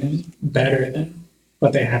fascinating and better than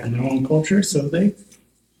what they have in their own culture, so they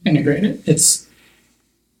integrate it.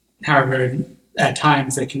 However, at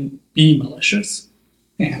times it can be malicious,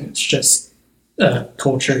 and it's just a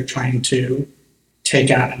culture trying to take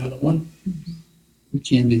out another one. It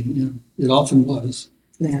can be, it often was.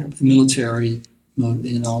 Yeah. The military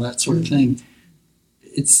and all that sort of thing.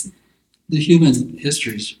 It's the human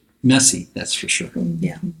history's messy, that's for sure.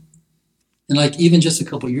 Yeah. And like even just a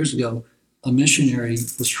couple of years ago, a missionary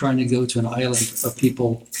was trying to go to an island of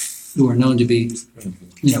people who are known to be,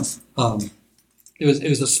 it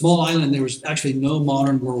was a small island. There was actually no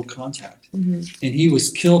modern world contact, Mhm. and he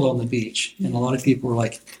was killed on the beach. And a lot of people were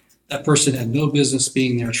like, that person had no business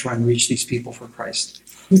being there trying to reach these people for Christ.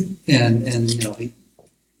 And you know,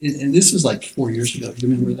 and this was like 4 years ago. Do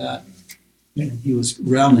you remember that? And he was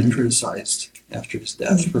roundly criticized after his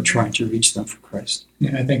death for trying to reach them for Christ.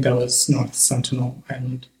 Yeah, I think that was North Sentinel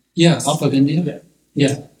Island. Yeah, off of India.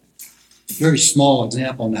 Yeah. Very small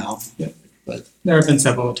example now. There have been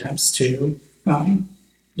several attempts to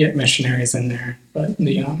get missionaries in there, but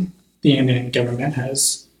the Indian government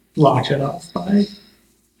has blocked outward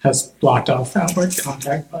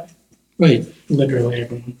contact by Right. literally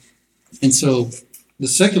everyone. And so the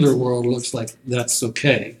secular world looks like that's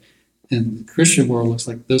okay. And the Christian world looks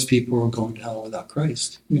like those people are going to hell without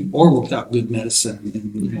Christ or without good medicine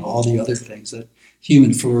and you know, all the other things that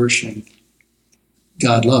human flourishing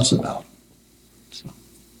God loves about. So.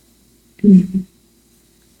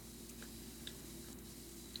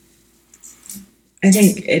 I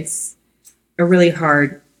think it's a really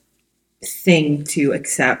hard thing to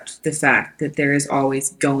accept the fact that there is always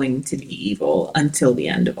going to be evil until the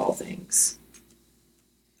end of all things.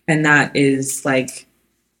 And that is like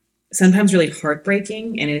sometimes really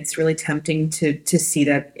heartbreaking, and it's really tempting to see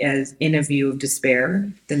that as in a view of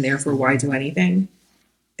despair, then therefore why do anything?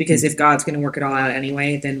 Because if God's going to work it all out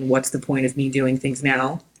anyway, then what's the point of me doing things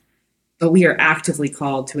now? But we are actively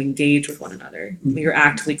called to engage with one another. We are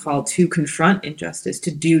actively called to confront injustice,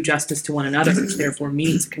 to do justice to one another, which therefore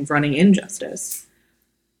means confronting injustice.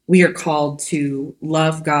 We are called to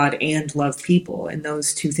love God and love people, and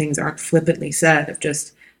those two things aren't flippantly said of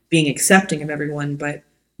just being accepting of everyone, but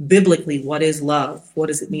biblically, what is love? What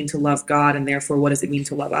does it mean to love God, and therefore what does it mean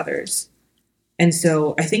to love others? And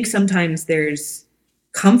so I think sometimes there's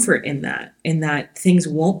comfort in that things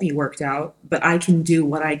won't be worked out, but I can do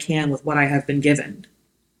what I can with what I have been given.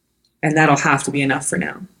 And that'll have to be enough for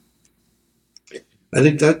now. I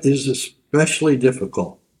think that is especially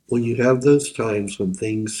difficult when you have those times when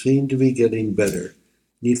things seem to be getting better.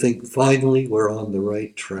 You think, finally, we're on the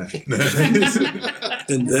right track. And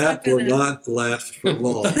that will not last for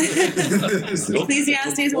long.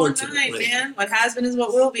 Ecclesiastes 1:9, man. What has been is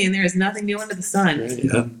what will be, and there is nothing new under the sun.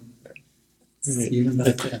 Yeah. Even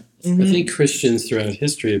back then. Mhm. I think Christians throughout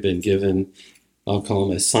history have been given, I'll call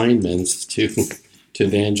them assignments to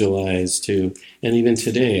evangelize and even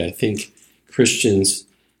today, I think Christians,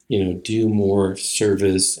 do more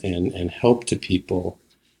service and help to people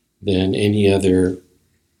than any other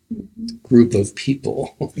group of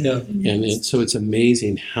people. Yeah. And so it's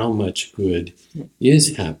amazing how much good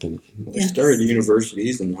is happening. They started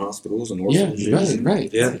universities and hospitals and orphanages.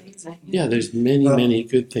 Right. Yeah. Yeah, there's many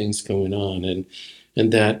good things going on,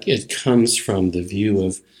 and that it comes from the view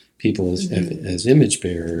of people as image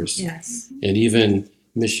bearers. Yes. And even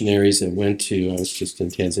missionaries that I was just in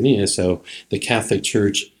Tanzania, so the Catholic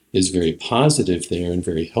Church is very positive there and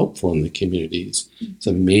very helpful in the communities. It's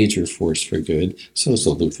a major force for good. So is the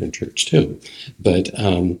Lutheran Church too. But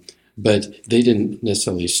they didn't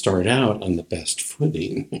necessarily start out on the best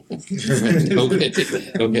footing.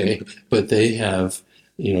 Okay. But they have,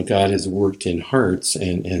 God has worked in hearts,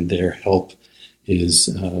 and their help is,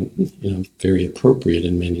 very appropriate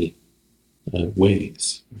in many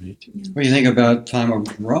ways. Right. What do you think about time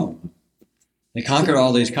of Rome? They conquered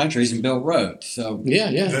all these countries and built roads. So Yeah.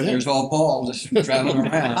 there's all Paul just traveling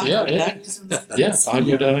around. Yeah. Aqueducts.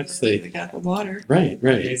 They got the water. Right.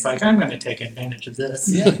 It's like, I'm going to take advantage of this.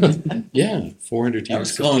 Yeah, 400 That years.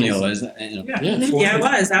 was colonialism. Yeah, Yeah, it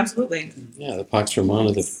was, absolutely. Yeah, the Pax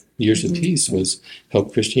Romana, the years of peace, was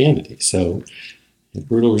help Christianity. So, a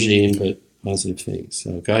brutal regime, but positive things.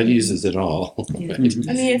 So God uses it all. Yeah. Right?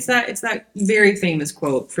 I mean, it's that very famous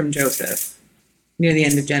quote from Joseph near the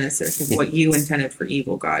end of Genesis of what you intended for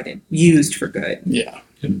evil, God used for good. Yeah.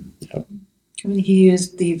 I mean, he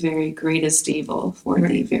used the very greatest evil for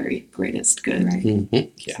the very greatest good. Right. Mhm.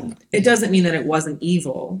 Yeah. It doesn't mean that it wasn't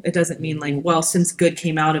evil. It doesn't mean like, well, since good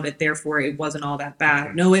came out of it, therefore it wasn't all that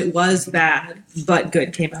bad. No, it was bad, but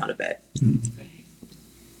good came out of it.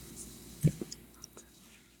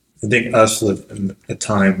 I think us live in a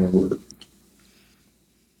time where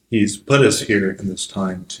he's put us here in this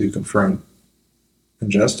time to confront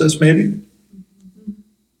injustice, maybe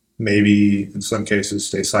in some cases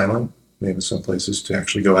stay silent, maybe in some places to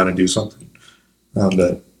actually go out and do something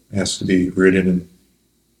that has to be rooted in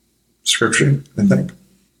scripture, I think,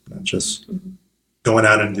 not just going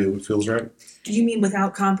out and do what feels right. Do you mean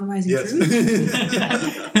without compromising Yes. truth?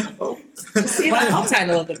 See, I'll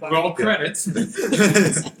title of the book. Roll credits. You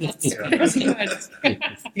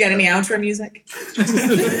got any outro music?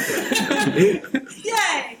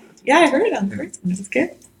 Yay! Yeah, I heard it on the first one. This is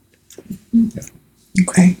good.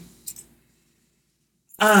 Okay.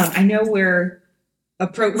 I know we're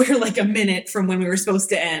like a minute from when we were supposed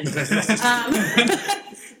to end.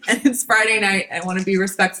 And it's Friday night. I want to be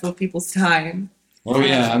respectful of people's time. Oh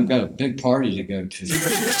yeah, I've got a big party to go to. And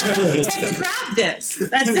grab this.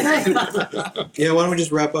 That's it. Yeah, why don't we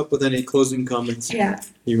just wrap up with any closing comments Yeah.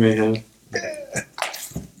 you may have?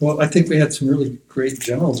 Well, I think we had some really great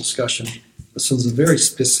general discussion. This was a very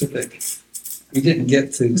specific. We didn't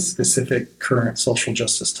get to specific current social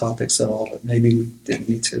justice topics at all, but maybe we didn't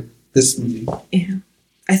need to this meeting. Yeah.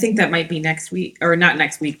 I think that might be next week, or not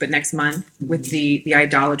next week, but next month, with the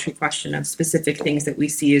idolatry question of specific things that we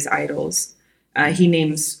see as idols. He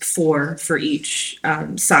names 4 for each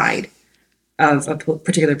side of a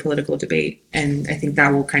particular political debate, and I think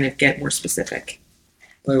that will kind of get more specific.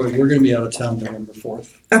 By the way, we're going to be out of town November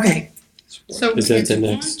 4th. Okay. So Is that it's the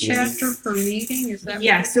one next chapter per meeting, is that?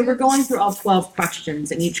 Yeah, so we're going through all 12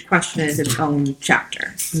 questions, and each question is its own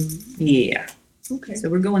chapter. Yeah. Okay. So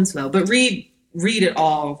we're going slow, but read it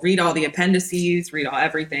all. Read all the appendices. Read all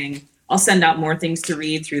everything. I'll send out more things to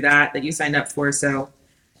read through that you signed up for. So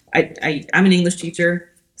I'm an English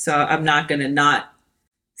teacher, so I'm not gonna not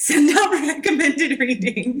send out recommended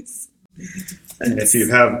readings. And if you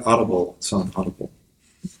have Audible, it's on Audible.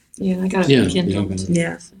 Yeah, I got Yeah, a Kindle.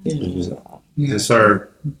 Yeah. Mhm. It's our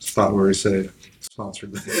spot where we say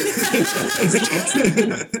sponsored.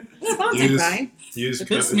 Sponsored by. Use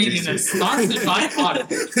This code meeting GC. is sponsored by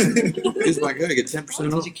Audible. Use my code to get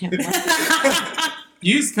 10% off. You can't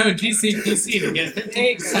Use code GCPC to get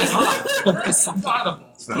 15% off. It's Audible.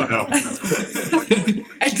 It's not helping.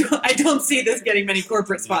 I don't see this getting many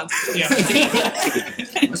corporate sponsors. Yeah.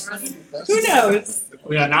 Who knows?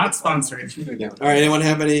 We are not sponsored. All right, anyone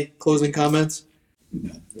have any closing comments?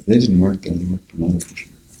 If they didn't work, then they worked for another.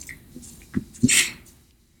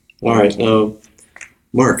 All right,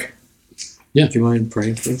 Mark. Yeah. Do you mind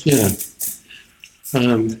praying, please? Yeah.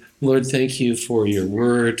 Lord, thank you for your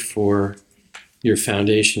word, for your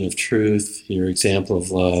foundation of truth, your example of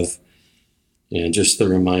love, and just the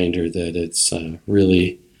reminder that it's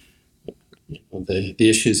really the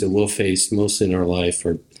issues that we'll face mostly in our life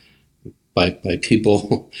are by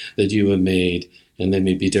people that you have made, and they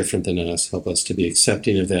may be different than us. Help us to be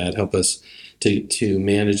accepting of that. Help us to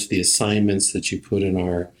manage the assignments that you put in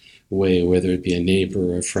our way, whether it be a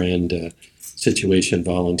neighbor, a friend, a situation,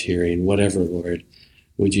 volunteering, whatever, Lord.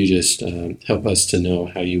 Would you just help us to know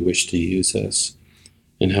how you wish to use us,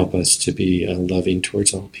 and help us to be loving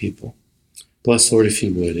towards all people. Bless, Lord, if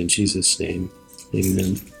you would, in Jesus' name.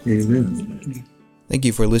 Amen. Amen. Thank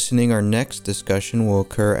you for listening. Our next discussion will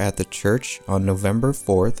occur at the church on November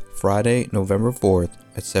 4th, Friday, November 4th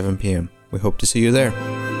at 7 p.m. We hope to see you there.